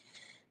Finland.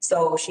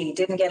 So she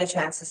didn't get a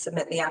chance to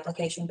submit the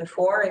application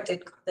before.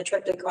 The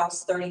trip did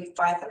cost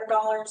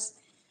 $3,500.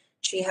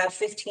 She had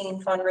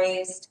 15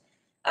 fundraised.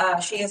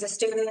 She is a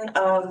student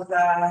of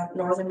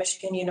Northern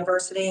Michigan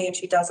University and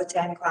she does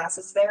attend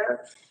classes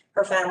there.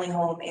 Her family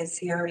home is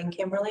here in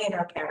Kimberley and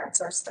her parents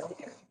are still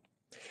here.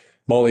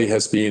 Molly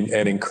has been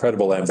an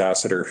incredible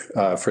ambassador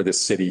for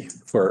this city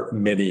for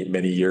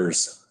many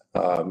years.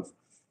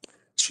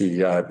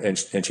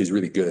 She's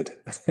really good.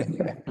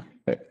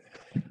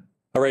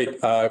 All right,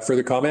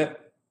 further comment?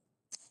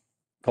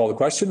 Call the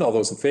question. All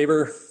those in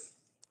favor?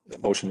 The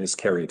motion is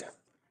carried.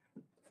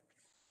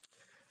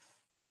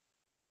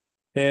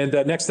 And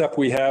next up,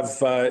 we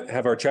have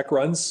our check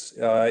runs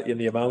in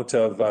the amount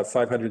of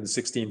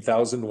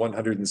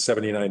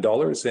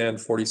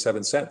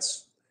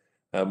 $516,179.47.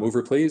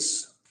 Mover,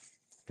 please.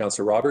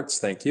 Councillor Roberts,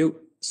 thank you.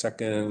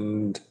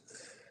 Second,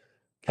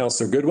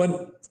 Councillor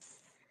Goodwin.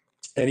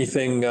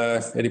 Anything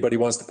anybody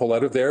wants to pull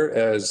out of there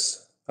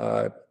as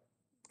kind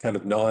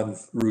of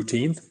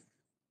non-routine?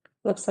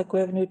 Looks like we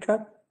have a new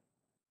truck.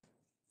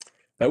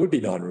 That would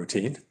be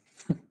non-routine.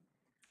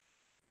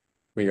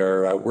 We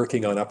are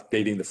working on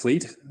updating the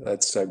fleet.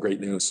 That's great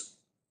news.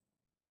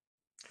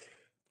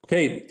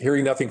 Okay,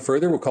 hearing nothing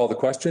further, we'll call the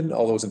question.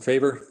 All those in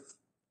favor?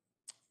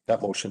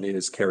 That motion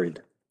is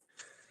carried.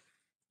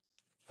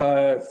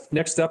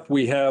 Next up,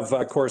 we have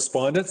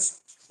correspondence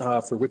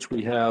for which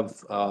we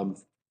have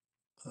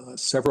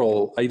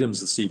several items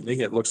this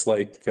evening. It looks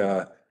like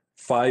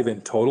 5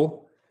 in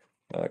total.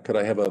 Could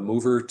I have a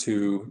mover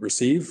to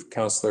receive?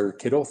 Councillor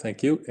Kittle,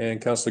 thank you.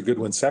 And Councillor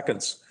Goodwin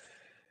seconds.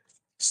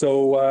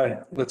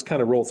 So let's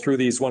kind of roll through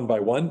these one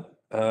by one.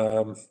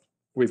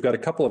 We've got a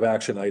couple of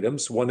action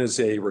items. One is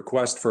a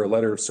request for a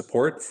letter of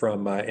support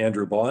from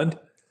Andrew Bond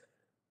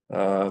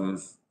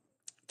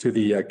to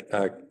the,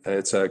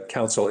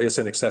 it's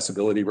an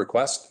accessibility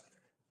request.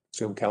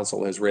 Assume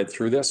council has read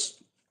through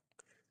this.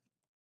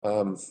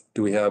 Do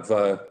we have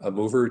a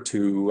mover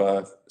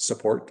to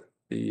support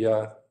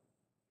the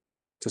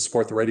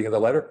writing of the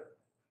letter?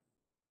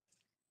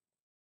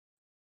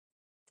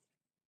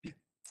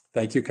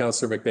 Thank you,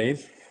 Councillor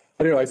McBain.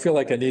 I don't know, I feel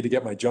like I need to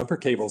get my jumper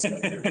cables.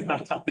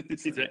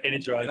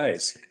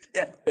 Nice.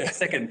 Yeah,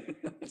 second.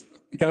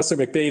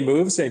 Councillor McBain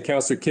moves and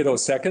Councillor Kittle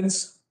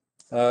seconds.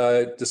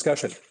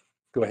 Discussion.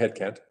 Go ahead,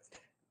 Kent.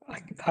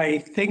 I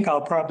think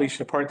I'll probably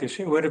support this.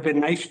 It would have been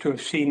nice to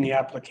have seen the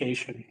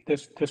application.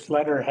 This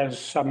letter has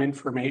some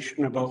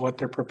information about what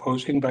they're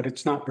proposing, but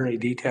it's not very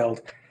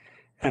detailed.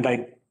 And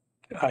I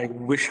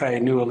wish I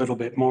knew a little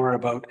bit more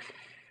about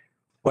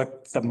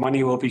what the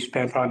money will be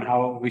spent on,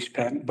 how it will be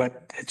spent,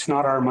 but it's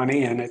not our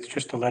money and it's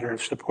just a letter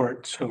of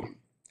support. So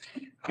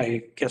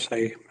I guess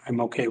I'm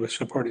okay with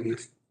supporting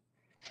this.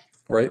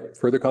 All right,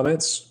 further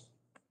comments?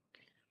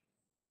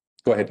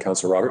 Go ahead,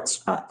 Councillor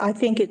Roberts. I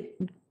think it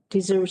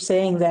deserves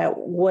saying that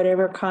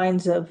whatever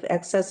kinds of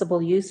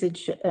accessible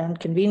usage and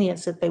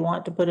convenience that they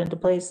want to put into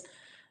place,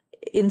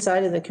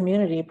 inside of the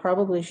community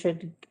probably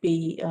should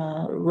be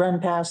run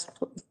past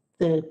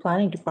the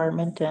planning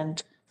department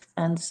and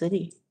the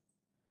city.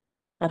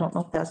 I don't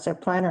know if that's their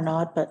plan or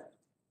not, but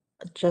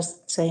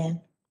just saying.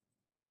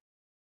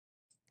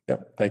 Yeah,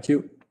 thank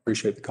you.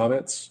 Appreciate the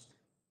comments.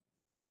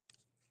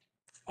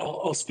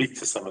 I'll speak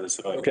to some of this.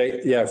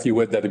 Okay, yeah, if you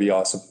would, that'd be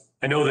awesome.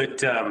 I know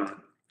that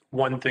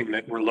one thing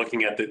that we're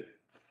looking at that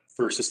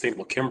for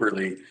Sustainable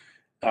Kimberley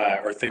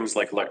are things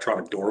like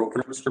electronic door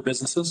openers for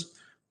businesses,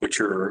 which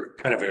are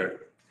kind of an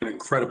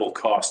incredible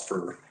cost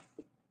for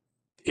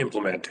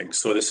implementing.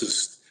 So this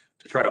is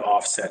to try to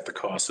offset the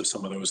cost of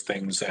some of those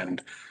things,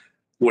 and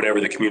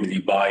whatever the community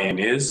buy-in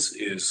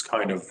is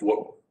kind of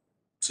what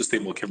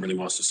Sustainable Kimberley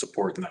wants to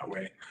support in that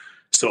way.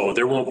 So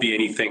there won't be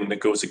anything that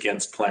goes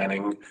against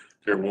planning.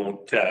 There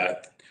won't, the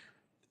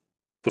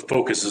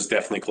focus is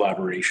definitely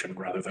collaboration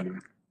rather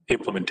than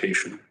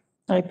implementation.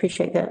 I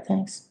appreciate that.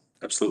 Thanks.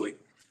 Absolutely.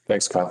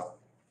 Thanks, Kyle.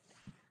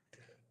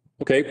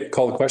 Okay,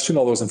 call the question.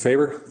 All those in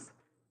favor?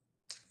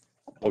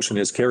 Motion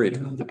is carried.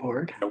 On the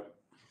board.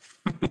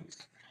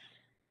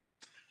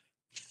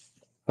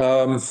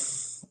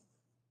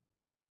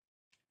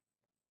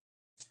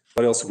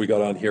 What else have we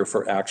got on here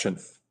for action?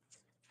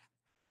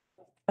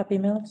 Puppy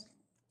mills?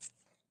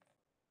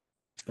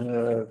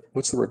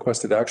 What's the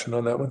requested action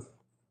on that one?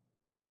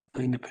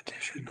 Sign the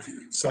petition.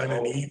 Sign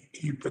an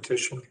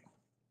e-petition.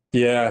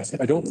 Yeah,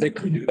 I don't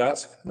think we do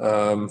that.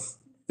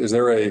 Is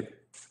there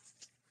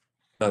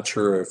not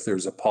sure if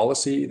there's a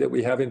policy that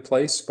we have in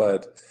place,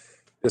 but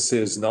this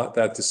is not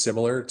that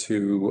dissimilar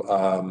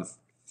to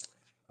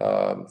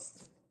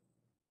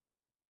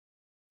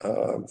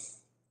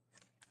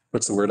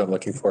what's the word I'm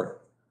looking for?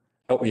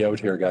 Help me out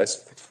here,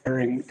 guys.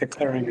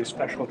 Declaring a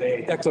special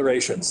day.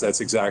 Declarations,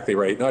 that's exactly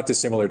right. Not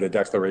dissimilar to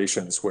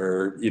declarations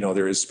where,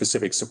 there is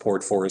specific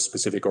support for a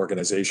specific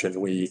organization.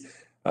 We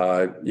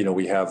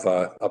have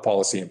a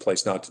policy in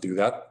place not to do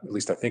that. At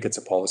least I think it's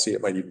a policy.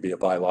 It might even be a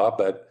bylaw,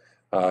 but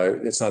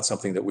it's not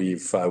something that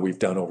we've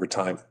done over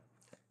time.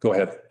 Go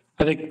ahead.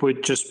 I think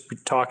we'd just be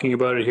talking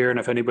about it here, and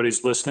if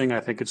anybody's listening, I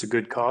think it's a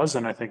good cause,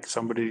 and I think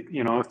somebody,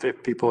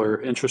 if people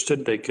are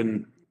interested, they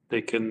can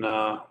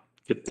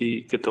get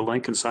the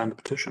link and sign the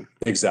petition.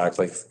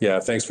 Exactly. Yeah.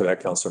 Thanks for that,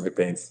 Councillor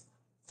McBain.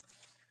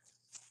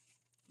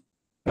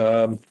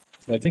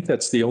 I think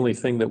that's the only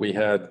thing that we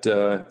had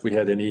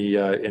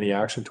any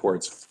action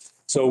towards.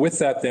 So with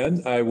that,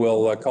 then I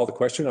will call the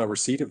question on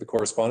receipt of the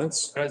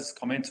correspondence. Can I just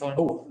comment on?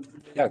 Oh,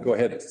 yeah, go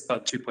ahead.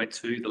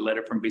 2.2, the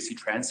letter from BC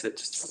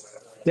Transit.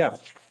 Yeah.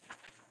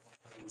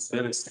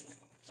 Service.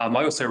 I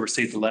also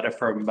received a letter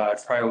from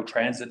Trail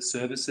Transit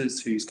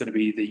Services, who's going to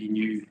be the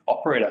new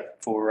operator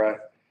for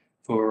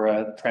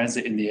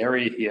transit in the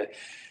area here.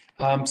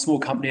 Small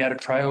company out of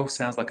Trail,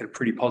 sounds like a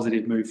pretty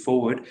positive move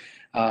forward.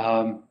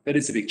 It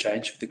is a big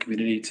change for the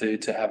community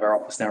to have our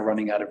office now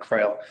running out of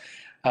Trail.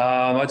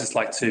 I'd just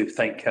like to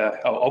thank,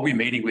 I'll be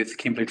meeting with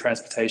Kimberley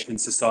Transportation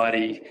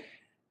Society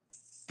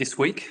this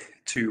week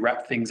to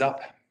wrap things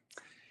up.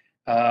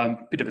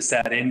 Bit of a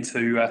sad end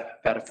to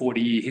about a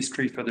 40-year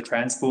history for the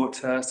Transport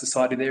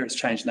Society there. It's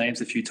changed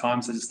names a few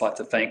times. I'd just like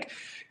to thank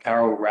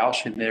Carol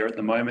Roush in there at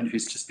the moment,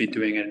 who's just been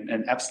doing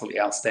an absolutely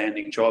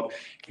outstanding job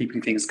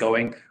keeping things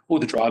going. All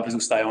the drivers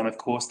will stay on, of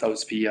course.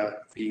 Those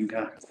being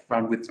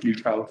run with New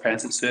Trail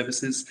Transit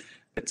Services.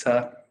 But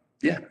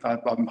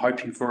I'm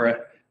hoping for a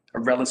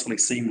relatively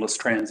seamless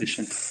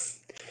transition.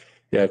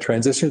 Yeah,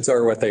 transitions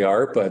are what they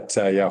are, but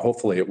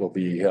hopefully it will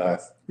be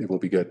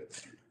good.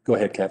 Go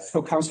ahead, Kev.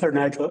 So Councillor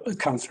Nigel,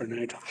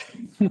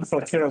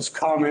 Kitto's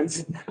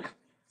comments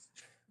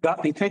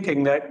got me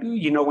thinking that,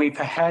 we've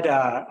had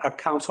a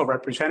council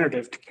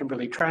representative to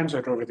Kimberley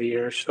Transit over the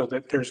years, so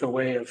that there's a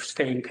way of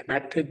staying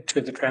connected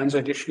to the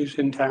transit issues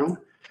in town.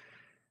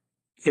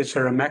 Is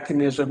there a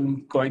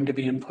mechanism going to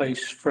be in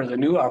place for the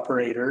new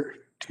operator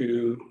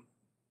to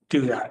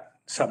do that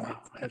somehow?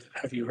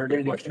 Have you heard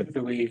anything?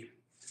 Do we?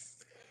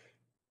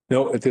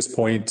 No, at this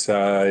point,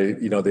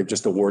 they've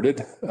just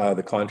awarded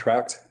the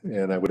contract,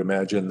 and I would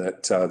imagine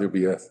that there'll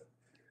be a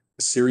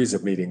series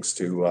of meetings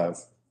to,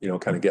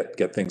 kind of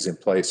get things in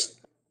place.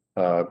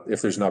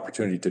 If there's an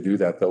opportunity to do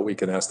that, though, we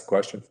can ask the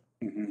question.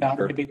 Yeah,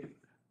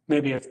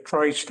 maybe if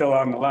Troy's still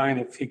on the line,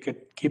 if he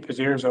could keep his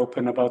ears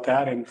open about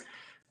that, and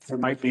there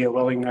might be a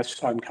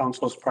willingness on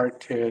council's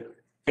part to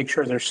make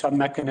sure there's some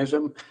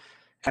mechanism,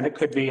 and it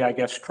could be, I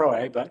guess,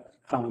 Troy, but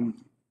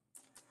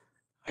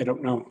I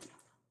don't know.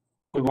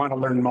 We want to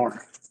learn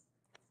more.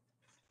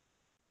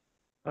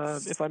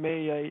 If I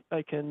may,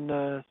 I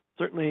can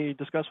certainly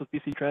discuss with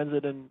BC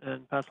Transit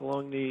and pass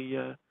along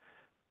the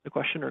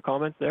question or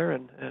comments there,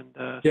 and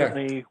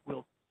certainly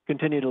we'll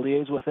continue to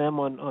liaise with them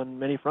on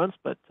many fronts,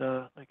 but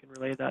I can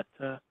relay that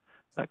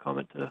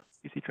comment to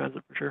BC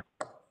Transit for sure.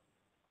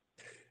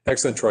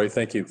 Excellent, Troy.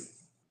 Thank you.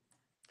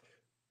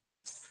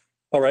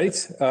 All right.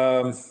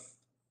 Do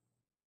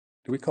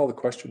we call the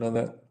question on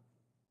that?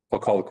 I'll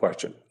call the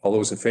question. All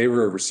those in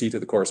favor of receipt of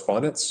the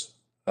correspondence?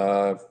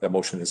 That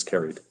motion is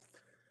carried.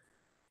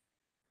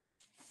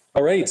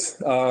 All right.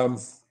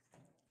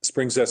 This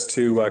brings us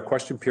to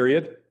question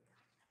period.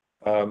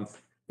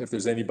 if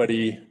there's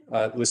anybody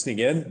listening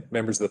in,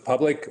 members of the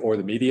public or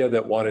the media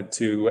that wanted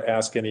to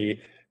ask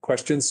any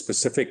questions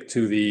specific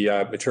to the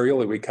material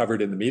that we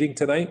covered in the meeting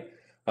tonight,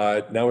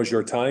 now is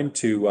your time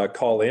to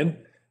call in.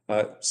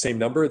 Same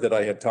number that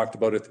I had talked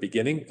about at the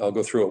beginning. I'll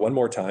go through it one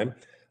more time.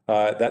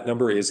 That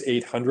number is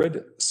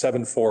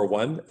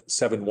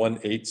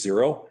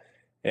 800-741-7180.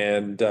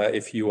 And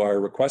if you are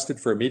requested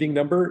for a meeting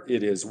number,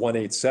 it is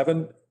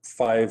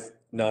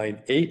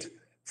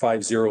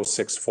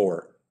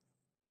 187-598-5064.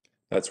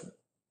 That's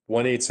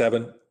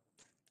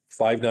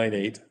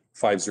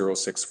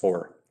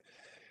 187-598-5064.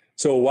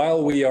 So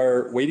while we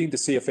are waiting to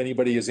see if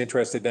anybody is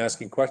interested in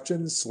asking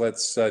questions,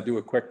 let's do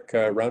a quick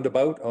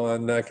roundabout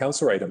on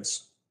council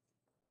items.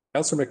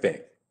 Councillor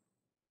McBain.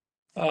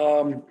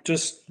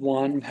 Just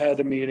one, had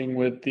a meeting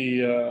with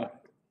the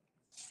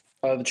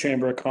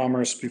Chamber of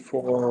Commerce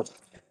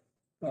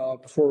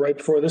right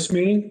before this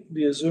meeting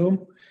via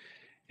Zoom.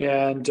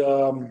 And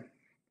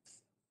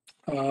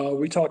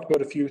we talked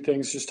about a few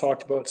things, just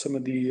talked about some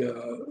of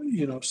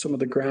the, some of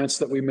the grants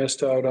that we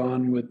missed out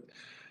on with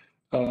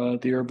the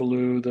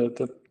Herbaloo,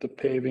 the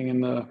paving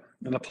and the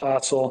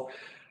Platzel.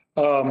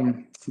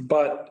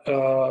 But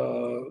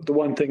the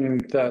one thing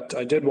that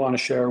I did want to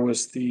share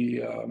was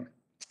the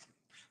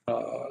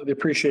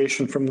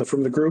appreciation from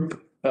the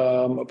group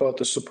about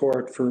the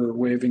support for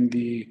waiving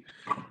the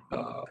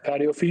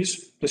patio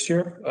fees this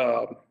year.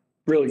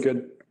 Really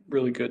good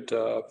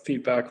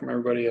feedback from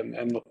everybody,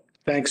 and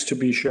thanks to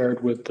be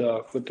shared with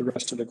the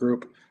rest of the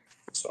group.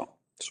 So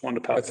just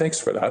wanted to pass. Thanks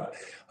for that.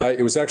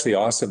 It was actually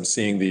awesome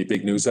seeing the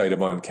big news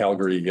item on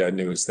Calgary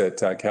news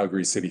that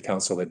Calgary City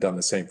Council had done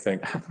the same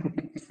thing.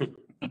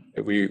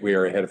 We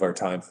are ahead of our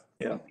time.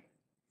 Yeah.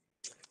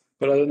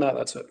 But other than that,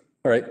 that's it.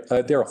 All right,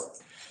 Daryl.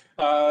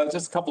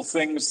 Just a couple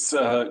things.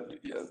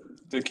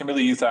 The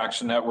Kimberley Youth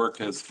Action Network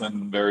has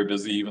been very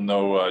busy, even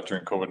though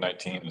during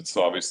COVID-19, it's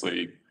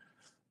obviously,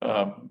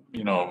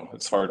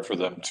 it's hard for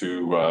them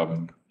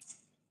to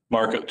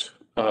market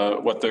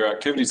what their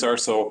activities are.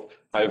 So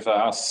I've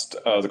asked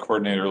the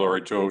coordinator,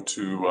 Lori Jo,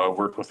 to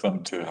work with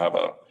them to have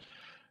a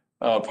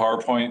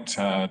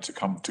PowerPoint to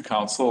come to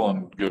council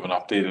and give an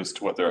update as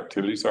to what their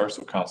activities are,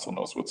 so council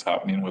knows what's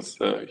happening with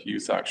the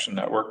Youth Action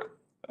Network.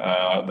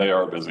 They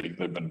are busy.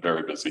 They've been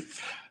very busy.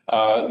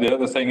 The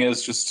other thing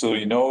is, just so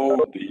you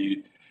know,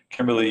 the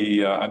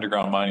Kimberley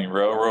Underground Mining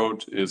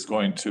Railroad is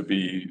going to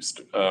be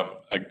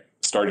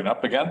starting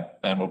up again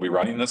and will be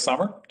running this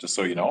summer, just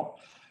so you know.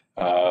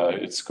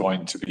 It's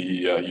going to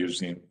be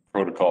using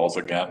protocols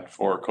again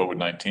for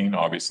COVID-19,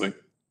 obviously.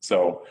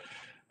 So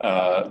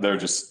they're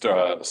just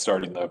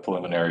starting the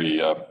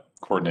preliminary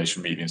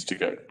coordination meetings to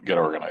get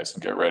organized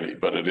and get ready.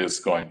 But it is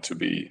going to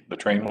be, the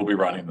train will be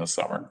running this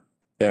summer.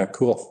 Yeah,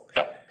 cool.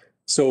 Yeah.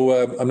 So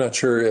I'm not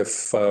sure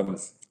if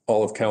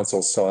all of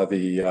council saw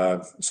the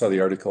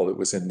article that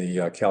was in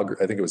the Calgary,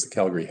 I think it was the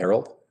Calgary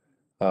Herald,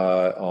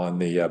 on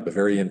the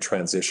Bavarian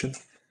transition.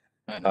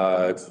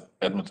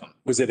 Edmonton.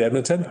 Was it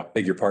Edmonton? Yeah.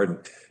 Beg your pardon.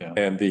 Yeah.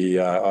 And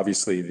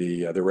obviously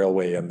the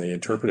railway and the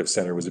interpretive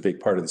center was a big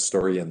part of the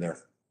story in there.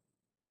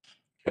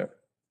 Okay.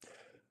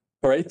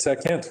 All right,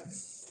 Kent.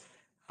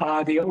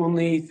 The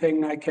only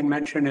thing I can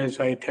mention is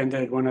I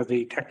attended one of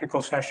the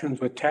technical sessions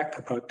with Tech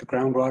about the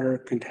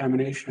groundwater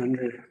contamination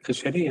under the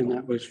city, and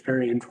that was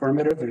very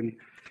informative. And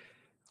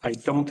I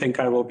don't think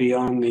I will be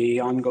on the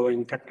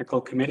ongoing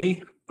technical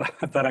committee,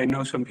 but I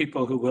know some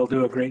people who will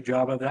do a great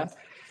job of that.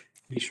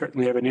 We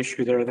certainly have an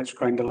issue there that's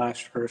going to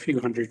last for a few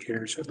hundred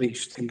years at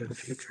least into the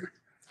future.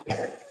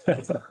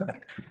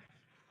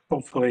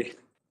 Hopefully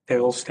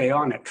they'll stay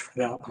on it for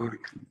that long.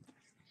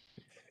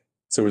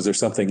 So is there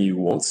something you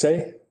won't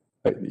say?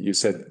 You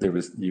said there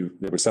was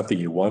something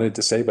you wanted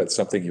to say, but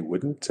something you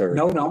wouldn't, or?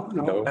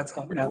 No, that's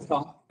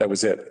all. That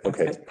was it.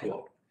 Okay,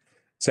 cool.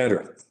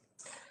 Sandra.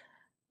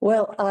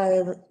 Well,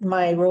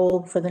 my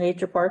role for the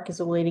nature park is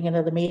awaiting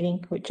another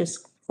meeting, which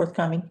is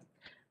forthcoming.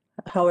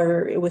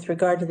 However, with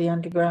regard to the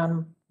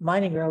underground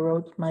mining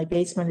railroad, my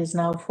basement is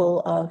now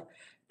full of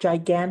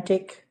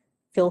gigantic,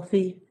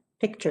 filthy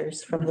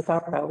pictures from the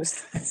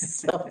powerhouse.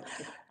 So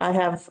I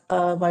have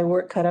my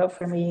work cut out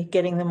for me,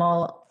 getting them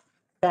all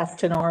back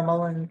to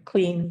normal and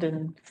cleaned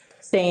and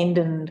stained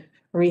and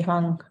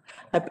rehung.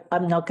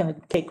 I'm not going to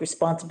take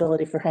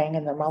responsibility for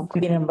hanging them. I'll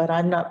clean them, but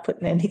I'm not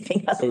putting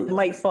anything else that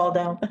might fall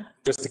down.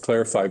 Just to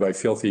clarify, by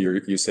filthy, you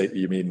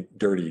mean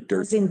dirty.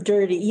 As in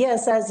dirty.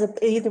 Yes,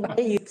 either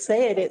way you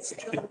say it, it's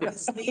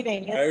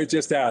misleading. I was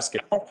just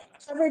asking.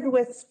 Covered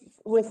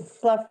with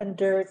fluff and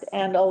dirt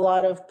and a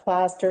lot of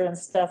plaster and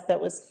stuff that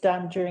was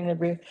done during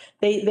the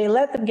they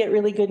let them get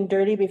really good and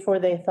dirty before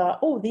they thought,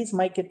 oh, these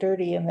might get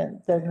dirty,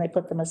 and then they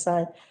put them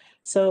aside.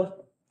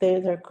 So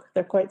they're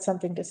quite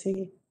something to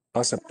see.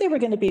 Awesome. They were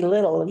going to be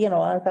little,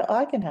 I thought,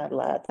 I can handle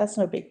that. That's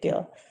no big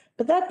deal.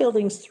 But that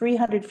building's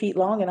 300 feet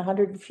long and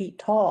 100 feet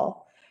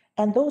tall.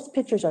 And those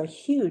pictures are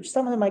huge.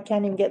 Some of them I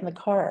can't even get in the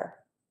car.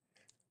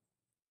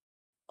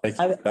 Thank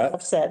you for that.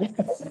 I've said.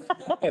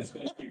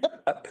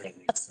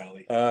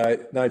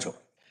 Nigel.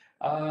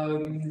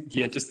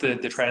 Yeah, just the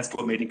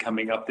transport meeting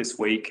coming up this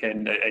week,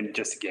 and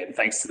just again,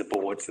 thanks to the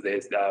board for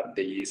their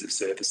years of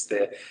service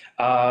there.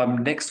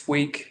 Next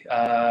week,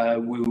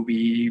 we'll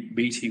be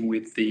meeting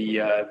with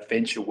the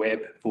Venture Web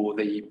for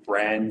the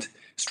brand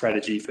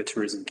strategy for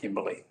Tourism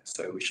Kimberley.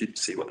 So we should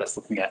see what that's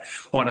looking at.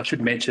 Oh, and I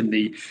should mention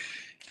the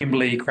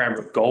Kimberley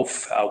Cranbrook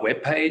Golf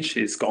webpage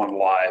is gone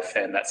live,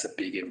 and that's a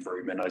big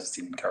improvement. I just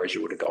encourage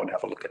you all to go and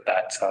have a look at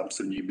that.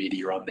 Some new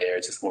media on there.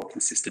 It's just more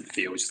consistent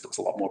feel. It just looks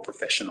a lot more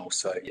professional.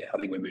 So yeah, I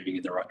think we're moving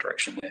in the right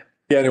direction there.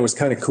 Yeah, and it was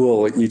kind of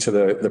cool. Each of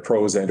the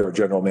pros and or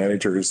general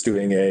managers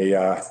doing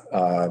a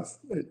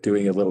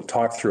little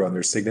talk through on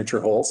their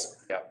signature holes.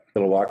 Yeah,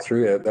 little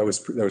walkthrough. Yeah, that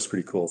was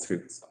pretty cool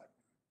too.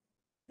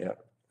 Yeah,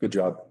 good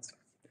job,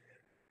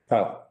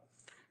 Kyle.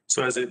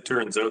 So as it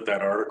turns out,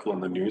 that article in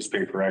the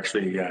newspaper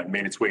actually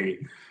made its way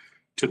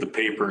to the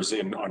papers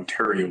in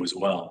Ontario as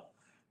well,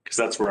 because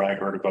that's where I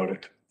heard about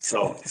it.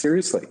 So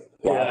seriously,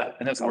 wow. Yeah,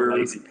 and that's a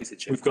lazy piece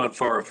of shit. We've gone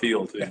far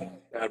afield in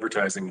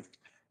advertising,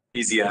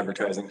 easy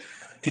advertising.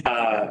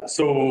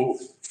 So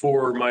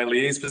for my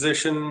liaison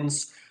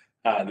positions,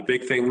 the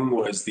big thing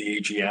was the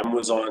AGM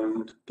was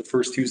on the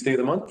first Tuesday of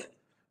the month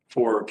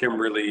for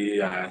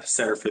Kimberley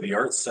Center for the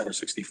Arts, Center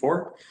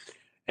 64,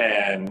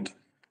 and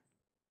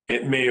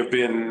it may have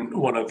been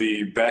one of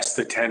the best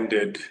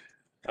attended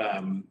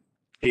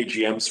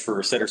AGMs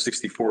for Center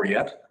 64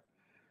 yet.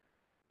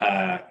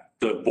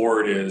 The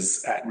board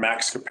is at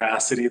max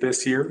capacity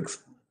this year.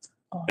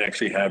 They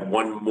actually had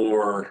one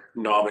more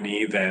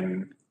nominee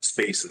than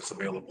spaces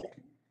available.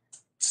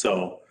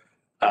 So,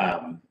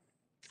 yeah,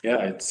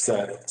 it's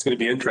going to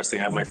be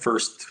interesting. I have my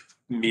first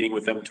meeting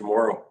with them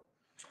tomorrow.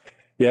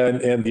 Yeah,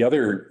 and the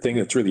other thing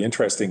that's really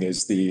interesting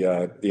is the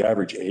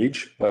average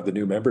age of the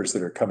new members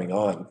that are coming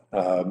on.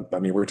 I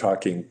mean, we're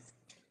talking,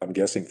 I'm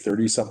guessing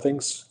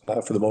 30-somethings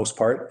for the most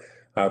part.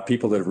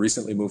 People that have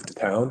recently moved to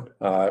town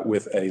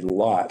with a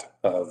lot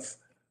of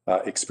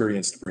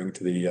experience to bring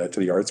to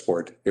the arts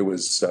board. It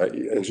was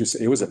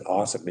an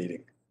awesome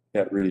meeting.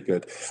 Yeah, really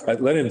good.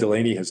 Lennon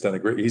Delaney has done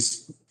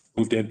he's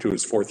moved into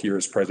his 4th year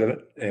as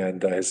president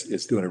and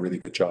is doing a really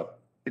good job.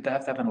 Did they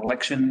have to have an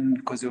election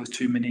because there was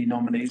too many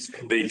nominees?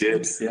 They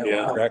did,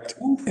 yeah. Correct.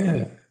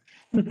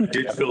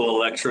 Digital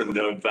election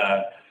of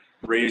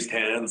raised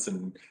hands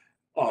and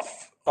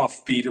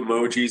offbeat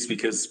emojis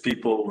because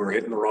people were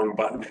hitting the wrong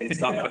button and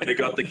stuff, but they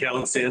got the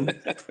counts in.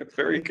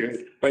 Very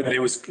good. But it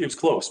was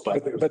close.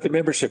 But the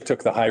membership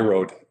took the high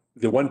road.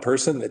 The one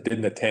person that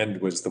didn't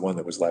attend was the one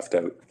that was left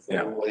out.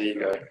 Yeah, well, there you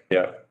go.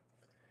 Yeah.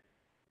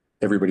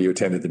 Everybody who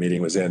attended the meeting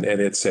was in,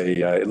 and it's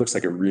it looks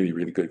like a really,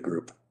 really good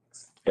group.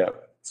 Yeah.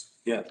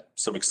 Yeah,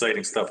 some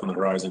exciting stuff on the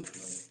horizon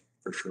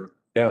for sure.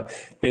 Yeah.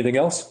 Anything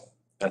else?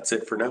 That's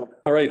it for now.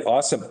 All right.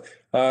 Awesome.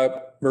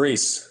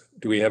 Maurice,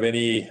 do we have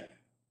any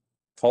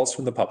calls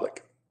from the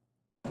public?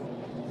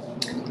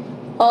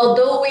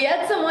 Although we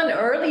had someone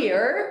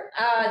earlier,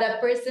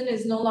 that person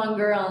is no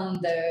longer on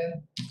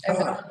the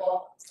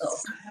available. So.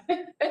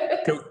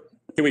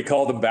 Can we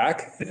call them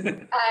back?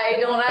 I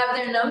don't have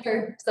their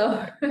number,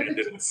 so.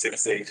 Ended in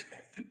 6-8.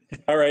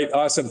 All right,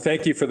 awesome.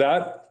 Thank you for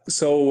that.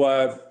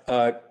 So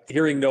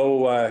hearing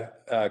no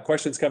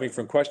questions coming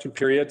from question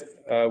period,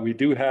 we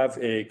do have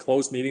a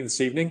closed meeting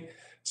this evening.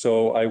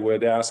 So I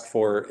would ask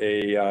for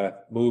a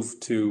move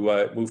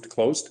to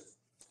closed.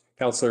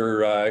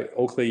 Councillor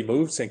Oakley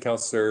moves and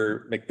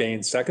Councillor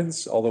McBain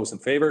seconds. All those in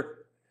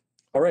favor?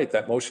 All right,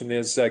 that motion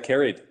is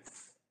carried.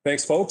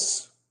 Thanks,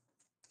 folks.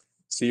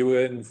 See you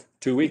in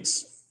 2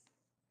 weeks.